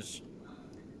sellers.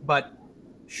 But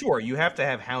sure, you have to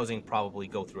have housing probably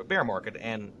go through a bear market.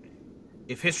 And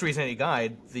if history is any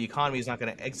guide, the economy is not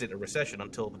going to exit a recession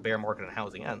until the bear market in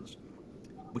housing ends,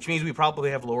 which means we probably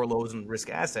have lower lows and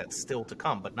risk assets still to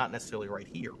come, but not necessarily right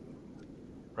here.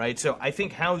 Right? So I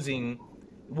think housing,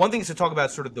 one thing is to talk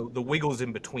about sort of the wiggles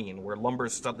in between, where lumber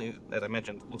suddenly, as I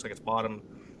mentioned, looks like it's bottom,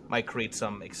 might create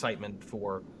some excitement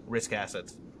for risk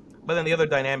assets. But then the other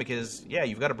dynamic is,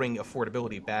 you've got to bring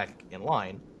affordability back in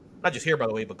line, not just here, by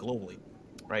the way, but globally,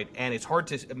 right? And it's hard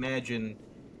to imagine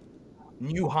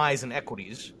new highs in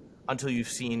equities until you've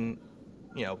seen,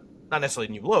 not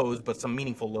necessarily new lows, but some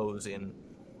meaningful lows in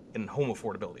home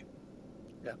affordability.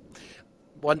 Yeah.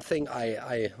 One thing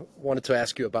I wanted to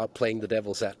ask you about, playing the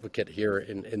devil's advocate here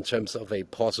in terms of a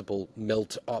possible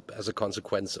melt up as a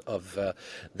consequence of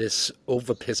this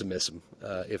over-pessimism,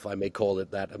 if I may call it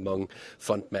that, among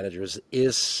fund managers,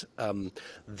 is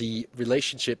the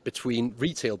relationship between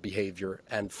retail behavior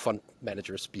and fund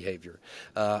managers' behavior.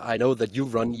 I know that you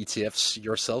run ETFs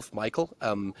yourself, Michael,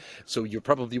 so you're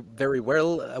probably very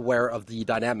well aware of the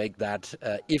dynamic that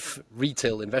if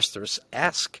retail investors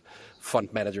ask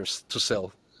fund managers to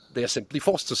sell, they are simply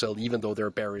forced to sell, even though they're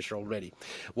bearish already.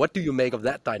 What do you make of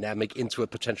that dynamic into a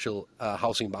potential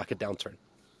housing market downturn?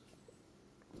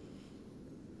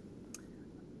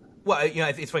 Well,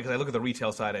 it's funny because I look at the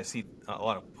retail side, I see a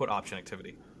lot of put option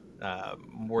activity,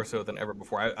 more so than ever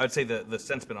before. I'd say the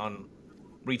sentiment on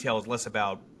retail is less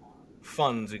about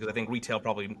funds, because I think retail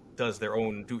probably does their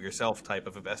own do-it-yourself type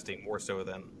of investing more so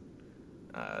than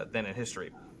in history.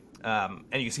 And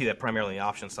you can see that primarily on the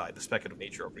option side, the speculative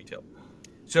nature of retail.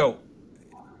 So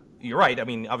you're right. I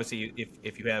mean, obviously,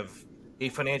 if you have a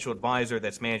financial advisor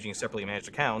that's managing separately managed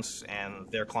accounts and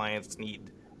their clients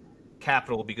need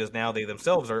capital because now they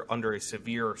themselves are under a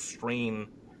severe strain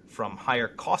from higher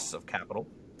costs of capital,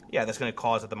 that's going to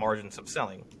cause at the margin some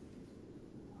selling.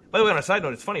 By the way, on a side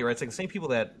note, it's funny, right? It's like the same people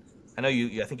that, I know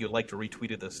I think you'd like to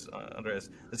retweeted this, Andreas,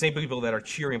 the same people that are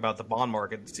cheering about the bond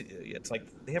market, it's like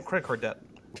they have credit card debt.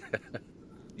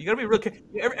 You got to be real careful.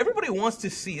 Everybody wants to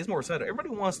see, it's more sad, everybody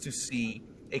wants to see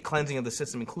a cleansing of the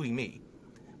system, including me.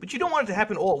 But you don't want it to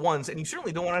happen all at once, and you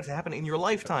certainly don't want it to happen in your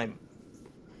lifetime.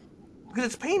 Because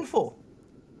it's painful.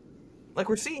 Like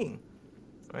we're seeing,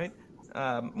 right?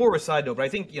 More of a side note, but I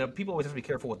think people always have to be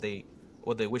careful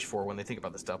what they wish for when they think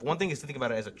about this stuff. One thing is to think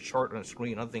about it as a chart on a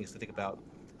screen. Another thing is to think about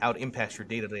how it impacts your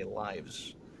day-to-day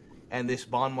lives. And this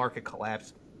bond market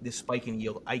collapse, this spike in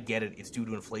yield, I get it. It's due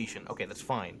to inflation. Okay, that's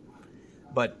fine.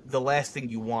 But the last thing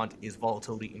you want is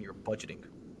volatility in your budgeting.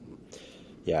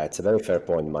 Yeah, it's a very fair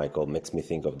point, Michael. Makes me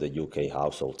think of the UK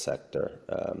household sector.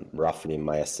 Roughly, in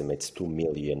my estimates, 2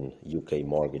 million UK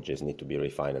mortgages need to be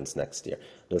refinanced next year.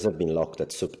 Those have been locked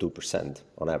at sub 2%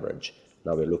 on average.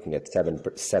 Now we're looking at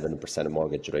 7%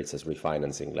 mortgage rates as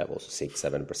refinancing levels,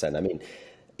 6-7%. I mean,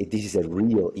 this is a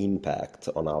real impact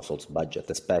on households' budget,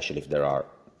 especially if there are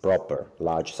proper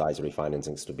large-size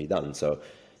refinancings to be done. So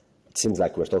it seems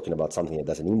like we're talking about something that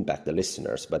doesn't impact the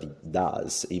listeners, but it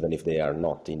does, even if they are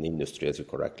not in industry, as you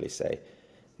correctly say.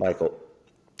 Michael,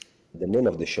 the name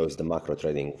of the show is the Macro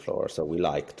Trading Floor, so we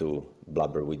like to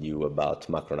blubber with you about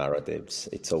macro narratives.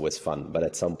 It's always fun, but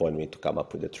at some point we need to come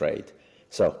up with a trade.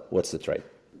 So what's the trade?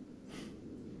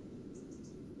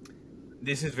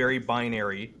 This is very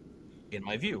binary in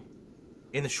my view,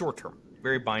 in the short term.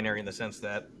 Very binary in the sense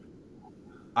that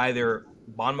either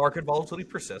bond market volatility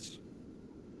persists,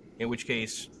 in which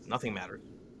case nothing matters.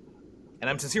 And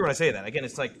I'm sincere when I say that. Again,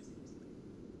 it's like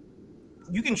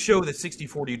you can show that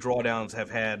 60-40 drawdowns have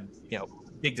had,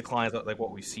 big declines like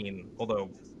what we've seen, although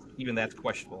even that's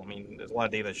questionable. I mean, there's a lot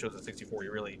of data that shows that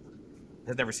 60-40 really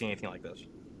has never seen anything like this.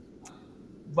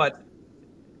 But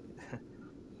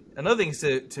another thing is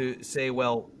to say,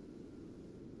 well,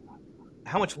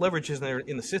 how much leverage is there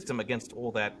in the system against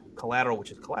all that collateral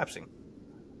which is collapsing?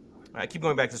 I keep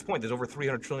going back to this point. There's over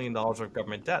 $300 trillion of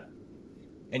government debt.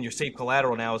 And your safe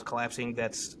collateral now is collapsing.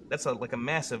 That's like a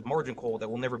massive margin call that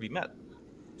will never be met.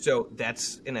 So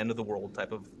that's an end of the world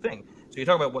type of thing. So you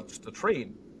talk about what's the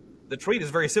trade. The trade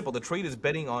is very simple. The trade is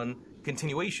betting on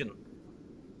continuation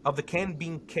of the can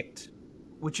being kicked,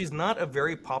 which is not a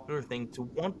very popular thing to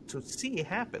want to see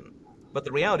happen. But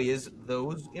the reality is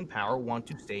those in power want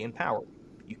to stay in power.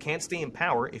 You can't stay in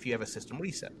power if you have a system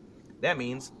reset. That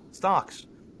means stocks.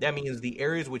 That means the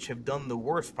areas which have done the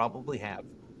worst probably have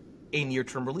a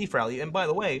near-term relief rally. And by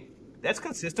the way, that's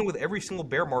consistent with every single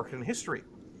bear market in history.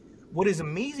 What is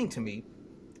amazing to me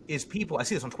is people, I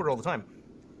see this on Twitter all the time,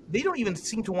 they don't even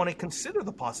seem to want to consider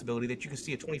the possibility that you could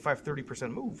see a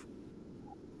 25-30% move.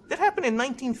 That happened in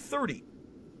 1930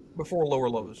 before lower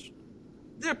lows.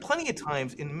 There are plenty of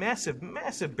times in massive,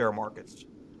 massive bear markets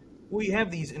where you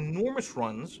have these enormous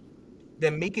runs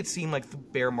that make it seem like the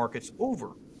bear market's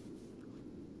over.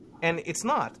 And it's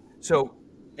not. So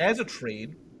as a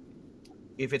trade,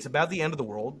 if it's about the end of the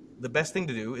world, the best thing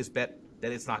to do is bet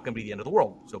that it's not going to be the end of the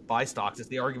world. So buy stocks. It's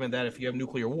the argument that if you have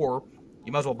nuclear war,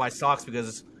 you might as well buy stocks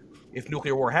because if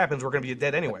nuclear war happens, we're going to be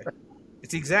dead anyway.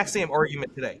 It's the exact same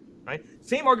argument today, right?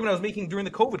 Same argument I was making during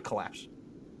the COVID collapse.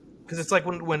 Because it's like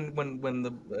when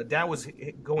the Dow was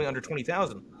going under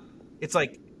 20,000, it's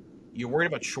like you're worried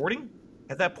about shorting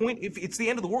at that point. If it's the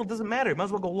end of the world, it doesn't matter. You might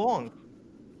as well go long.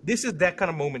 This is that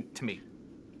kind of moment to me.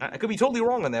 I could be totally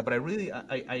wrong on that, but I really,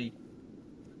 again,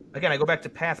 I go back to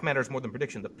path matters more than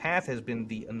prediction. The path has been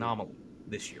the anomaly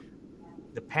this year.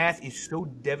 The path is so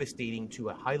devastating to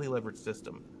a highly leveraged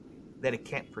system that it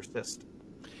can't persist.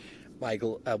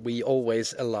 Michael, we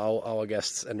always allow our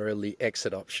guests an early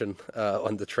exit option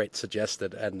on the trade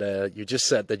suggested, and you just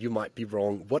said that you might be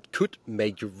wrong. What could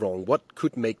make you wrong? What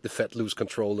could make the Fed lose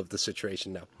control of the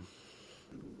situation now?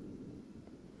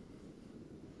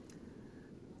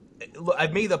 Look,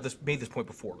 I've made this point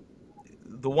before.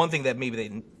 The one thing that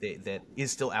maybe that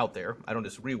is still out there, I don't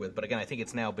disagree with, but again, I think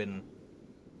it's now been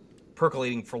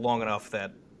percolating for long enough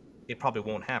that it probably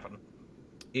won't happen,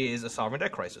 is a sovereign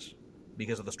debt crisis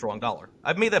because of the strong dollar.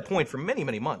 I've made that point for many,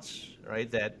 many months,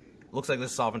 right, that it looks like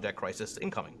this sovereign debt crisis is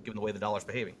incoming, given the way the dollar's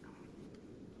behaving.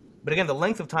 But again, the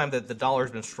length of time that the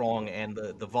dollar's been strong and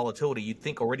the volatility, you'd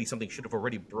think already something should have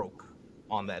already broke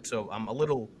on that. So I'm a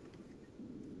little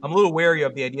wary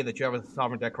of the idea that you have a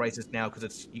sovereign debt crisis now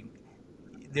because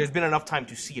there's been enough time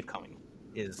to see it coming,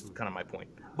 is kind of my point.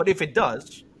 But if it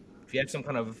does, if you have some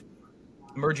kind of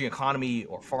emerging economy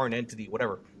or foreign entity,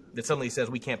 whatever, that suddenly says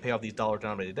we can't pay off these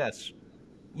dollar-denominated debts,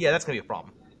 yeah, that's going to be a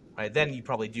problem. Right? Then you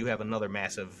probably do have another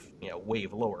massive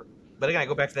wave lower. But again, I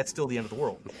go back to that's still the end of the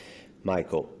world.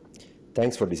 Michael,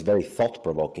 thanks for this very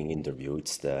thought-provoking interview.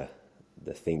 It's the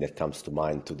thing that comes to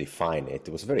mind to define it.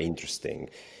 It was very interesting.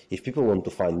 If people want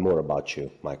to find more about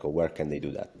you, Michael, where can they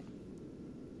do that?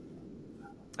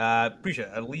 Appreciate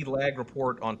it. A lead lag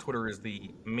report on Twitter is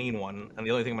the main one, and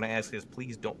the only thing I'm going to ask is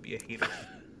please don't be a hater,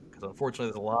 because unfortunately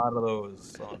there's a lot of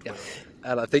those on Twitter.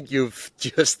 And I think you've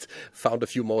just found a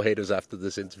few more haters after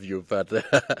this interview, but You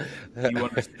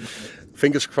understand?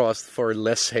 fingers crossed for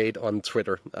less hate on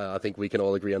Twitter. I think we can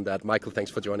all agree on that. Michael,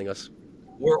 thanks for joining us.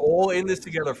 We're all in this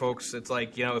together, folks. It's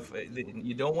like, if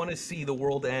you don't want to see the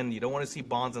world end, you don't want to see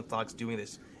bonds and stocks doing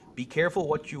this. Be careful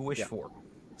what you wish for.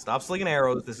 Stop slinging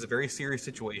arrows. This is a very serious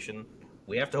situation.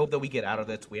 We have to hope that we get out of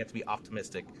this. We have to be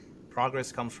optimistic.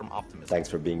 Progress comes from optimism. Thanks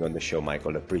for being on the show,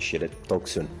 Michael. Appreciate it. Talk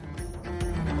soon.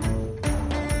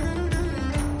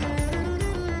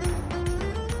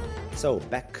 So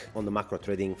back on the macro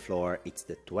trading floor, it's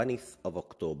the 20th of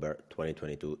October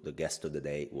 2022. The guest of the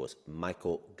day was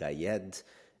Michael Gayed,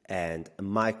 and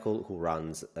Michael, who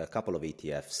runs a couple of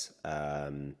ETFs,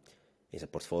 is a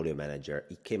portfolio manager.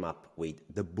 He came up with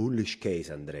the bullish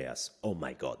case, Andreas. Oh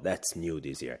my God, that's new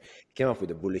this year. He came up with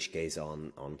a bullish case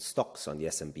on stocks, on the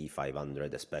S&P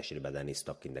 500 especially, but any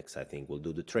stock index I think will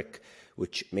do the trick,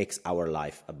 which makes our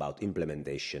life about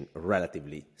implementation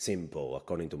relatively simple.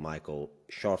 According to Michael,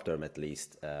 short term at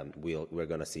least, we're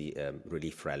going to see a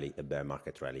relief rally, a bear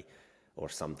market rally, or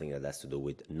something that has to do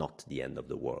with not the end of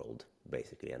the world,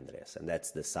 basically, Andreas. And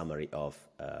that's the summary of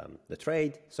the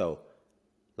trade. So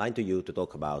line to you to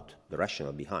talk about the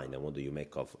rationale behind and what do you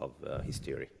make of his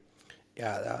theory.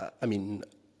 Yeah, I mean,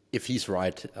 if he's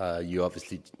right, you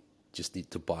obviously just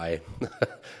need to buy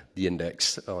the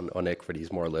index on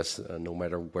equities, more or less, no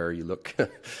matter where you look.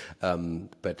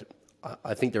 But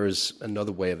I think there is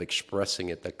another way of expressing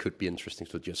it that could be interesting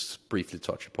to just briefly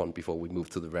touch upon before we move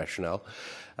to the rationale.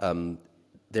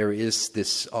 There is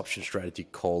this option strategy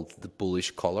called the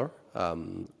bullish collar,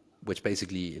 which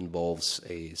basically involves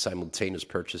a simultaneous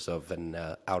purchase of an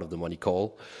out-of-the-money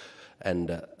call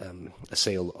and a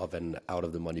sale of an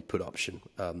out-of-the-money put option.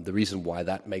 The reason why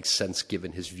that makes sense,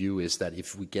 given his view, is that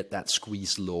if we get that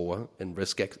squeeze lower in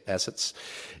risk assets,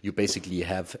 you basically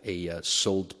have a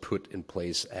sold put in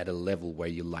place at a level where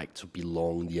you like to be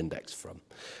long the index from.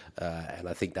 And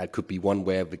I think that could be one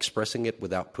way of expressing it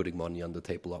without putting money on the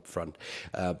table up front.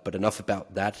 But enough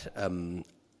about that.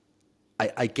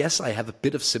 I guess I have a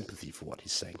bit of sympathy for what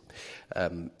he's saying.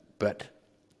 But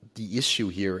the issue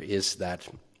here is that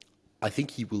I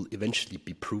think he will eventually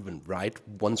be proven right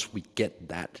once we get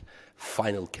that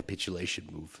final capitulation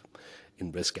move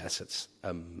in risk assets.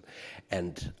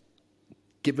 And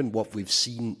given what we've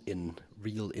seen in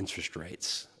real interest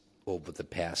rates over the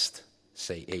past,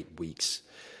 say, 8 weeks,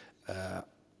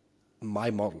 my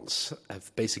models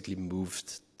have basically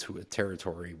moved to a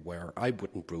territory where I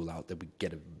wouldn't rule out that we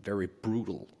get a very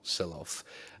brutal sell-off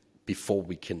before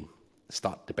we can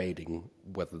start debating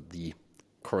whether the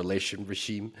correlation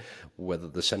regime, whether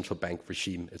the central bank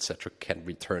regime, etc., can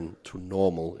return to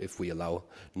normal if we allow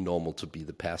normal to be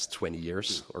the past 20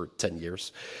 years or 10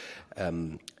 years.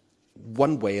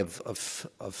 One way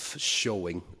of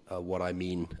showing what I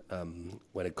mean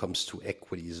when it comes to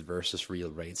equities versus real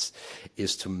rates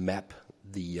is to map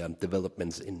the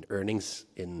developments in earnings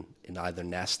in either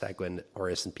NASDAQ or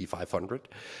S&P 500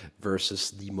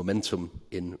 versus the momentum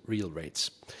in real rates.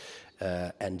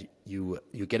 And you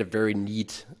get a very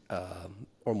neat,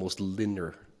 almost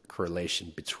linear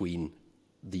correlation between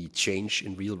the change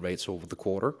in real rates over the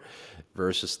quarter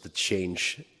versus the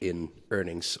change in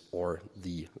earnings or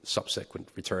the subsequent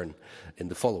return in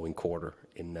the following quarter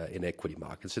in equity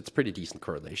markets. It's a pretty decent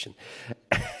correlation.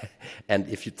 And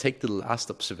if you take the last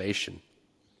observation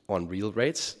on real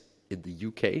rates in the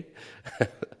UK,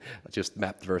 just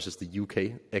mapped versus the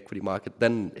UK equity market,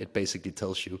 then it basically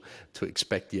tells you to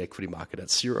expect the equity market at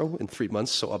 0 in 3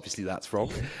 months. So obviously that's wrong.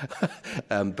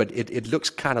 But it looks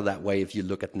kind of that way if you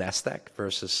look at NASDAQ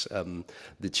versus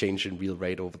the change in real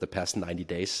rate over the past 90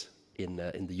 days in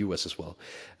the US as well.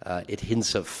 It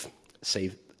hints of,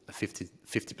 say, a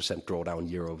 50%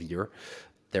 drawdown year over year,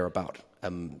 thereabout.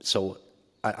 So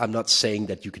I'm not saying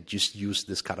that you could just use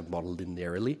this kind of model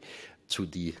linearly to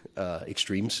the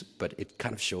extremes, but it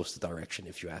kind of shows the direction,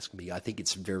 if you ask me. I think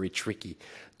it's very tricky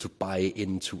to buy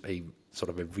into a sort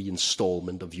of a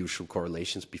reinstallment of usual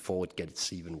correlations before it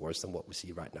gets even worse than what we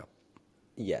see right now.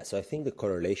 Yeah, so I think the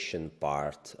correlation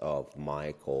part of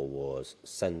Michael was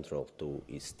central to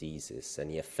his thesis,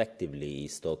 and he effectively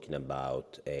is talking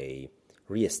about a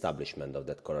re-establishment of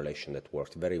that correlation that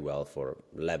worked very well for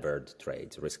levered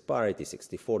trades, risk parity,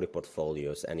 60-40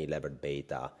 portfolios, any levered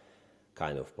beta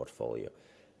kind of portfolio.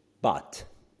 But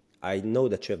I know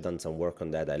that you have done some work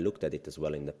on that. I looked at it as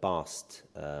well in the past.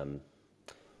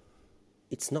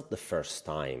 it's not the first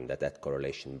time that that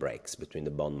correlation breaks between the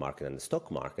bond market and the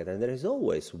stock market, and there is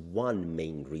always one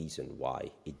main reason why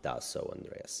it does so,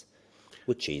 Andreas,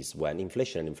 which is when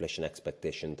inflation and inflation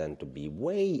expectation tend to be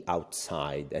way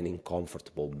outside an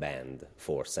uncomfortable band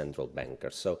for central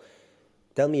bankers. So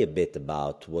tell me a bit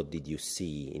about what did you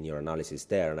see in your analysis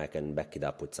there, and I can back it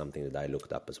up with something that I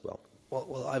looked up as well.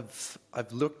 Well,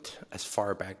 I've looked as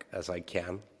far back as I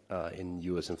can in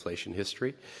U.S. inflation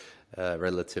history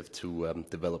relative to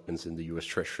developments in the U.S.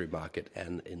 Treasury market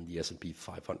and in the S&P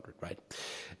 500, right?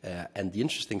 And the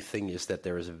interesting thing is that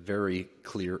there is a very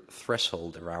clear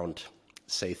threshold around,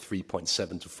 say,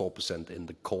 3.7 to 4% in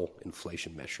the core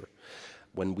inflation measure.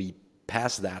 When we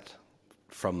pass that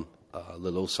from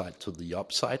the low side to the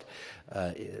upside,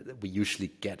 we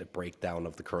usually get a breakdown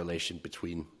of the correlation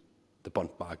between the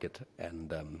bond market and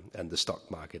the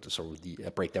stock market, so the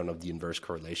breakdown of the inverse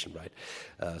correlation,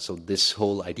 right? So this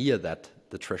whole idea that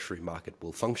the treasury market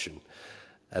will function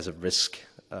as a risk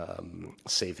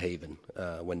safe haven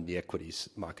when the equities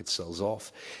market sells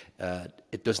off,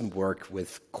 it doesn't work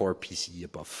with core PCE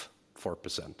above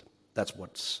 4%. That's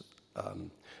what's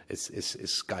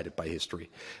is guided by history.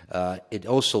 It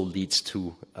also leads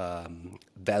to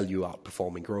value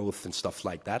outperforming growth and stuff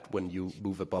like that when you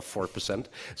move above 4%.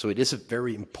 So it is a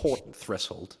very important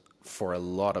threshold for a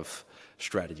lot of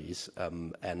strategies.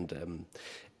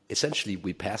 Essentially,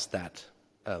 we passed that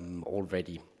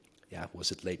already. Yeah,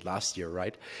 was it late last year,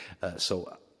 right?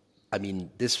 So, I mean,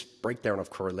 this breakdown of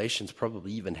correlations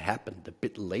probably even happened a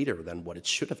bit later than what it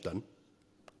should have done.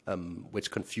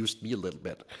 Which confused me a little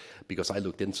bit because I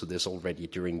looked into this already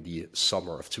during the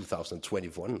summer of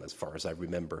 2021, as far as I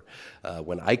remember,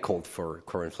 when I called for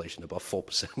core inflation above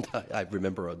 4%. I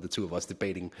remember the two of us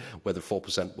debating whether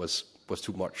 4% was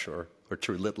too much or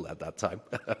too little at that time.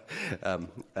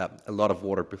 A lot of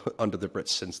water under the bridge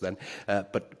since then.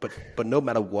 But no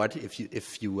matter what,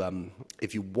 if you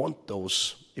want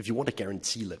a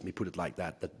guarantee, let me put it like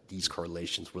that these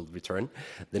correlations will return,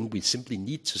 then we simply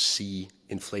need to see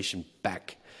inflation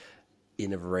back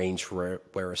in a range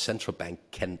where a central bank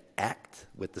can act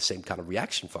with the same kind of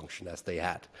reaction function as they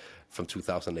had from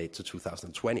 2008 to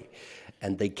 2020.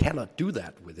 And they cannot do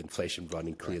that with inflation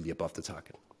running clearly above the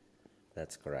target.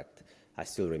 That's correct. I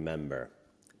still remember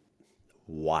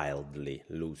wildly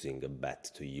losing a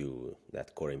bet to you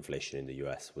that core inflation in the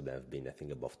US would have been, I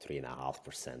think, above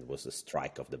 3.5% was the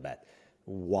strike of the bet.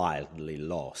 Wildly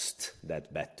lost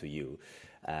that bet to you.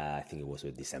 I think it was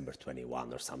with December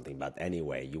 21 or something. But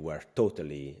anyway, you were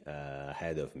totally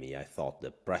ahead of me. I thought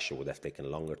the pressure would have taken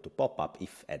longer to pop up,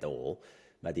 if at all,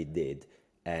 but it did.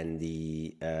 And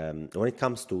when it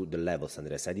comes to the levels,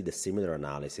 Andreas, I did a similar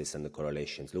analysis and the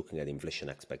correlations looking at inflation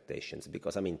expectations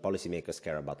because, I mean, policymakers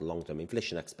care about long-term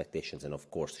inflation expectations and,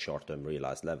 of course, short-term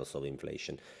realized levels of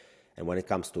inflation. And when it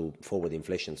comes to forward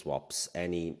inflation swaps,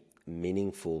 any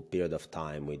meaningful period of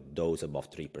time with those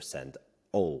above 3%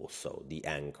 also the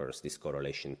anchors this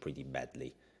correlation pretty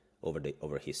badly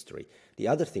over history. The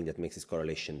other thing that makes this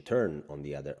correlation turn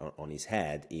on his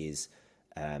head is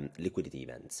liquidity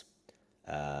events.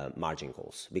 Margin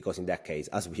calls, because in that case,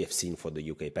 as we have seen for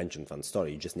the UK pension fund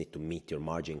story, you just need to meet your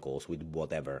margin calls with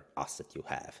whatever asset you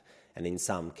have. And in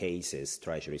some cases,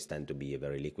 treasuries tend to be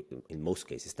in most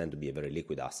cases, tend to be a very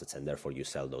liquid assets, and therefore you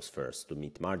sell those first to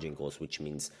meet margin calls, which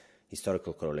means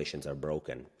historical correlations are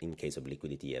broken in case of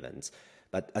liquidity events.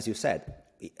 But as you said,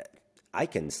 I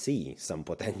can see some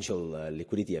potential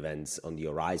liquidity events on the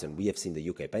horizon. We have seen the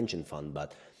UK pension fund,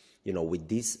 but with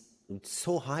these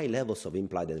so high levels of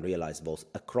implied and realized vols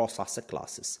across asset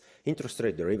classes. Interest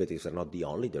rate derivatives are not the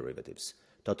only derivatives.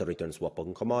 Total return swap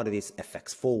on commodities,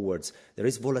 FX forwards, there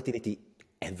is volatility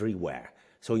everywhere.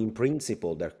 So in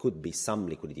principle, there could be some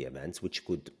liquidity events which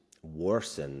could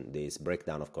worsen this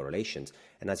breakdown of correlations.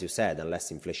 And as you said,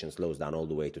 unless inflation slows down all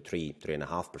the way to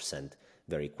 3.5%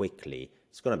 very quickly,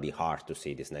 it's going to be hard to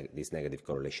see this negative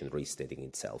correlation restating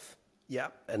itself. Yeah,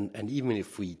 and even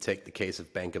if we take the case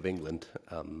of Bank of England,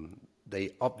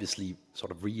 they obviously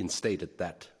sort of reinstated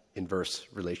that inverse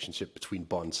relationship between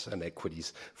bonds and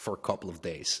equities for a couple of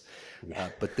days. Yeah.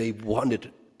 But they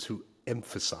wanted to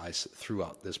emphasize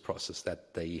throughout this process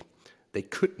that they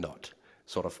could not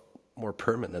sort of more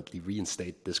permanently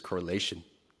reinstate this correlation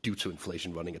due to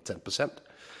inflation running at 10%.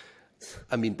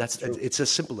 I mean, it's as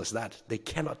simple as that. They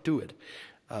cannot do it.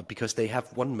 Because they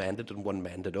have one mandate and one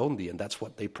mandate only, and that's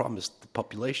what they promised the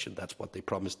population. That's what they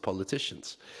promised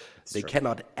politicians. They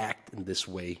cannot act in this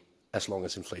way as long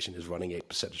as inflation is running 8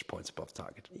 percentage points above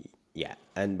target. Yeah,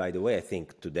 and by the way, I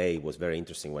think today was very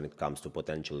interesting when it comes to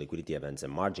potential liquidity events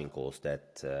and margin calls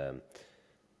that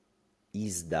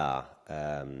ISDA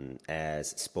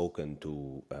has spoken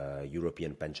to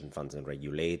European pension funds and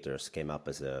regulators, came up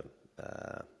as a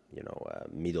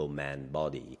middleman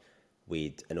body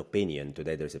with an opinion.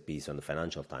 Today there's a piece on the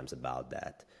Financial Times about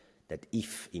that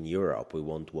if in Europe we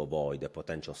want to avoid a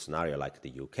potential scenario like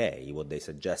the UK, what they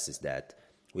suggest is that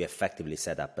we effectively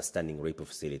set up a standing repo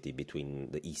facility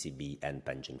between the ECB and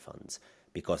pension funds,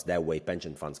 because that way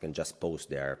pension funds can just post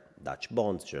their Dutch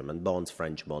bonds, German bonds,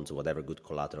 French bonds, whatever good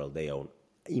collateral they own,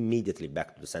 immediately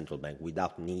back to the central bank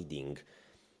without needing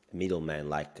a middleman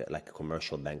like a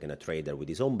commercial bank and a trader with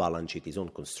his own balance sheet, his own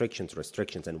constrictions,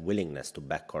 restrictions, and willingness to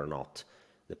back or not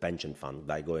the pension fund.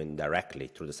 By going directly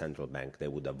through the central bank, they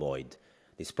would avoid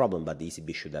this problem, but the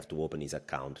ECB should have to open his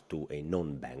account to a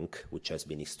non-bank, which has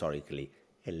been historically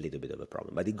a little bit of a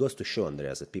problem. But it goes to show,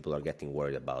 Andreas, that people are getting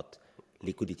worried about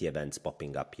liquidity events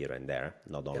popping up here and there,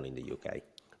 not only in the UK.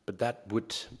 But that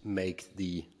would make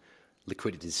the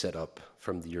liquidity setup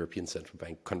from the European Central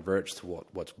Bank converge to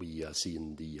what we see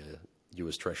in the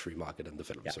US Treasury market and the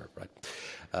Federal Reserve,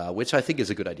 right? Which I think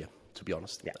is a good idea, to be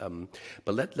honest. Yeah.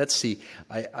 But let's see.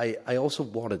 I also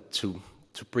wanted to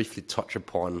briefly touch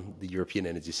upon the European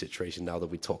energy situation now that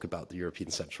we talk about the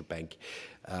European Central Bank,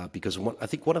 because I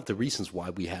think one of the reasons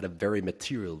why we had a very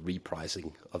material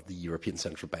repricing of the European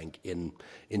Central Bank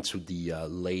into the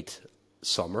late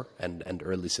summer and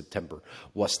early September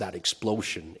was that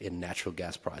explosion in natural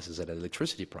gas prices and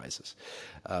electricity prices.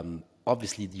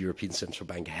 Obviously, the European Central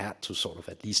Bank had to sort of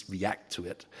at least react to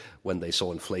it when they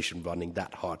saw inflation running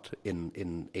that hot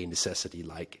in a necessity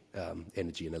like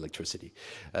energy and electricity.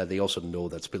 They also know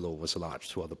that spillover is large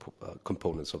to other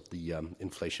components of the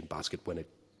inflation basket when it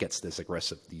gets this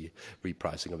aggressive, the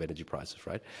repricing of energy prices,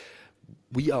 right?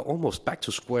 We are almost back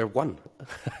to square one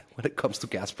when it comes to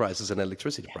gas prices and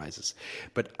electricity prices.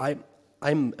 But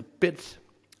I'm a bit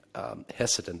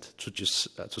hesitant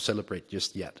to celebrate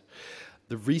just yet.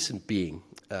 The reason being,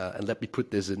 and let me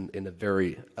put this in a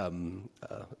very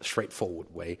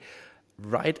straightforward way,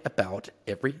 right about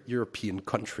every European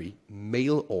country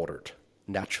mail-ordered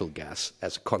natural gas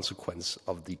as a consequence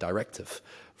of the directive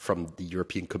from the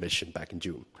European Commission back in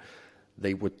June.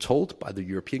 They were told by the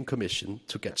European Commission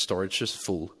to get storages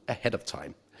full ahead of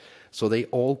time. So they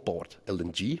all bought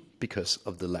LNG because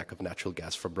of the lack of natural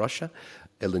gas from Russia.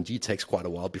 LNG takes quite a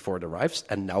while before it arrives,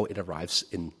 and now it arrives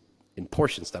in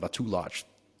portions that are too large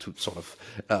to sort of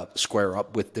square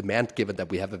up with demand, given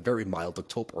that we have a very mild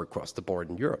October across the board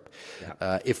in Europe.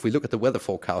 Yeah. If we look at the weather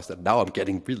forecast, and now I'm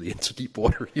getting really into deep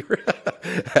water here,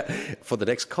 for the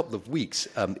next couple of weeks,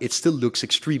 it still looks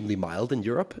extremely mild in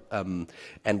Europe. And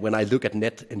when I look at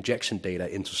net injection data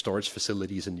into storage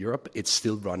facilities in Europe, it's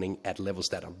still running at levels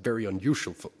that are very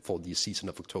unusual for the season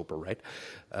of October, right?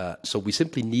 So we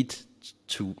simply need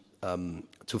to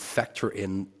factor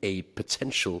in a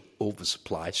potential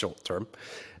oversupply short term.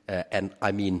 And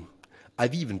I mean,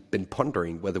 I've even been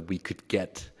pondering whether we could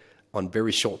get on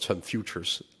very short term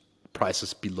futures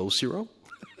prices below zero,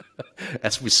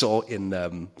 as we saw in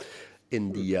the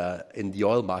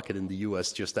oil market in the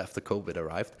US just after COVID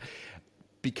arrived.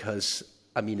 Because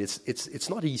I mean, it's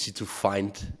not easy to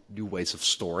find new ways of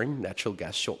storing natural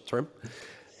gas short term,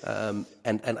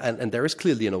 and there is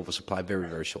clearly an oversupply very,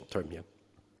 very short term here.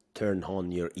 Turn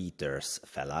on your eaters,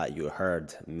 fella. You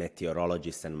heard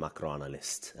meteorologist and macro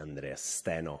analyst Andreas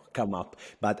Steno come up.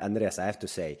 But Andreas, I have to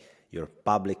say, your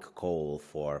public call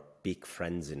for peak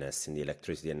frenziness in the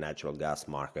electricity and natural gas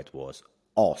market was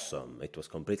awesome. It was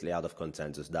completely out of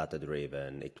consensus,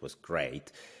 data-driven. It was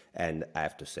great. And I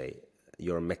have to say,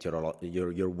 your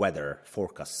weather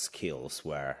forecast skills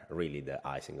were really the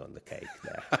icing on the cake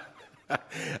there.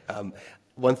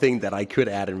 One thing that I could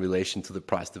add in relation to the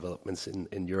price developments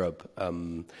in Europe,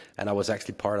 and I was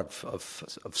actually part of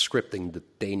scripting the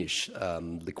Danish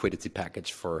liquidity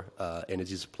package for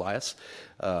energy suppliers,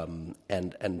 and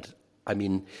I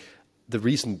mean, the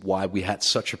reason why we had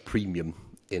such a premium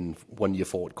in 1 year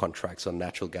forward contracts on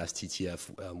natural gas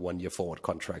TTF, 1 year forward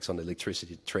contracts on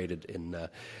electricity traded in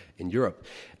Europe,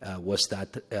 was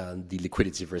that the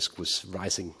liquidity risk was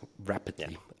rising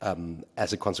rapidly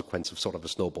as a consequence of sort of a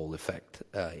snowball effect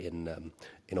in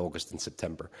August and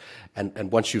September.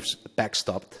 And once you've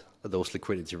backstopped those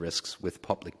liquidity risks with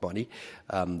public money,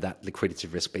 that liquidity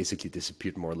risk basically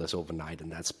disappeared more or less overnight, and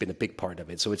that's been a big part of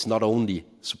it. So it's not only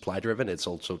supply driven, it's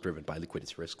also driven by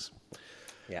liquidity risks.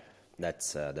 Yeah.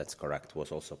 That's correct.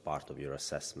 Was also part of your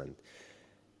assessment.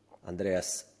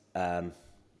 Andreas,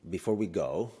 before we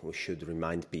go, we should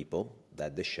remind people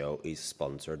that the show is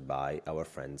sponsored by our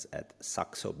friends at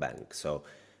Saxo Bank. So,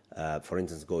 for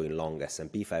instance, going long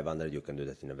S&P 500, you can do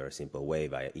that in a very simple way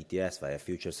via ETS, via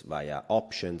futures, via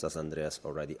options, as Andreas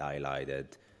already highlighted.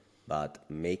 but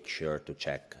make sure to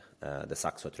check the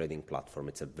Saxo trading platform.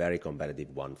 It's a very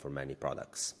competitive one for many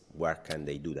products. Where can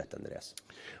they do that, Andreas?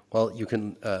 Well, you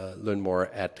can learn more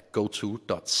at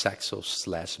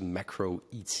goto.saxo/macro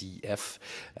ETF.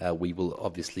 We will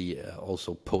obviously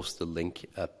also post the link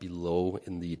below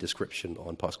in the description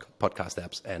on podcast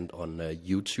apps and on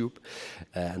YouTube.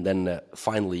 And then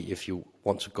finally, if you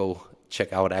want to go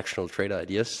check out actionable trade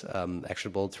ideas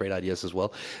as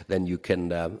well, then you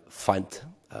can find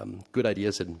good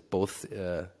ideas in both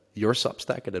your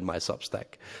Substack and in my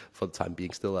Substack for the time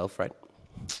being still, Elf, right?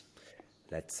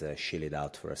 Let's chill it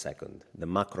out for a second. The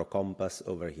Macro Compass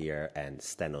over here and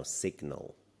Steno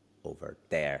Signal over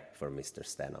there for Mr.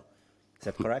 Steno. Is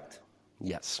that correct?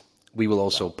 Yes. We will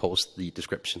also post the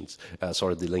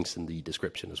the links in the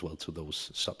description as well to those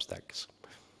Substacks.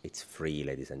 It's free,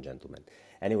 ladies and gentlemen.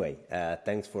 Anyway,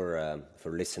 thanks for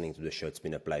listening to the show. It's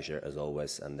been a pleasure, as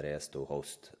always, Andreas, to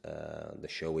host the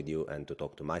show with you and to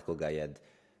talk to Michael Gayed.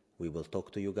 We will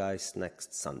talk to you guys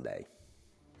next Sunday.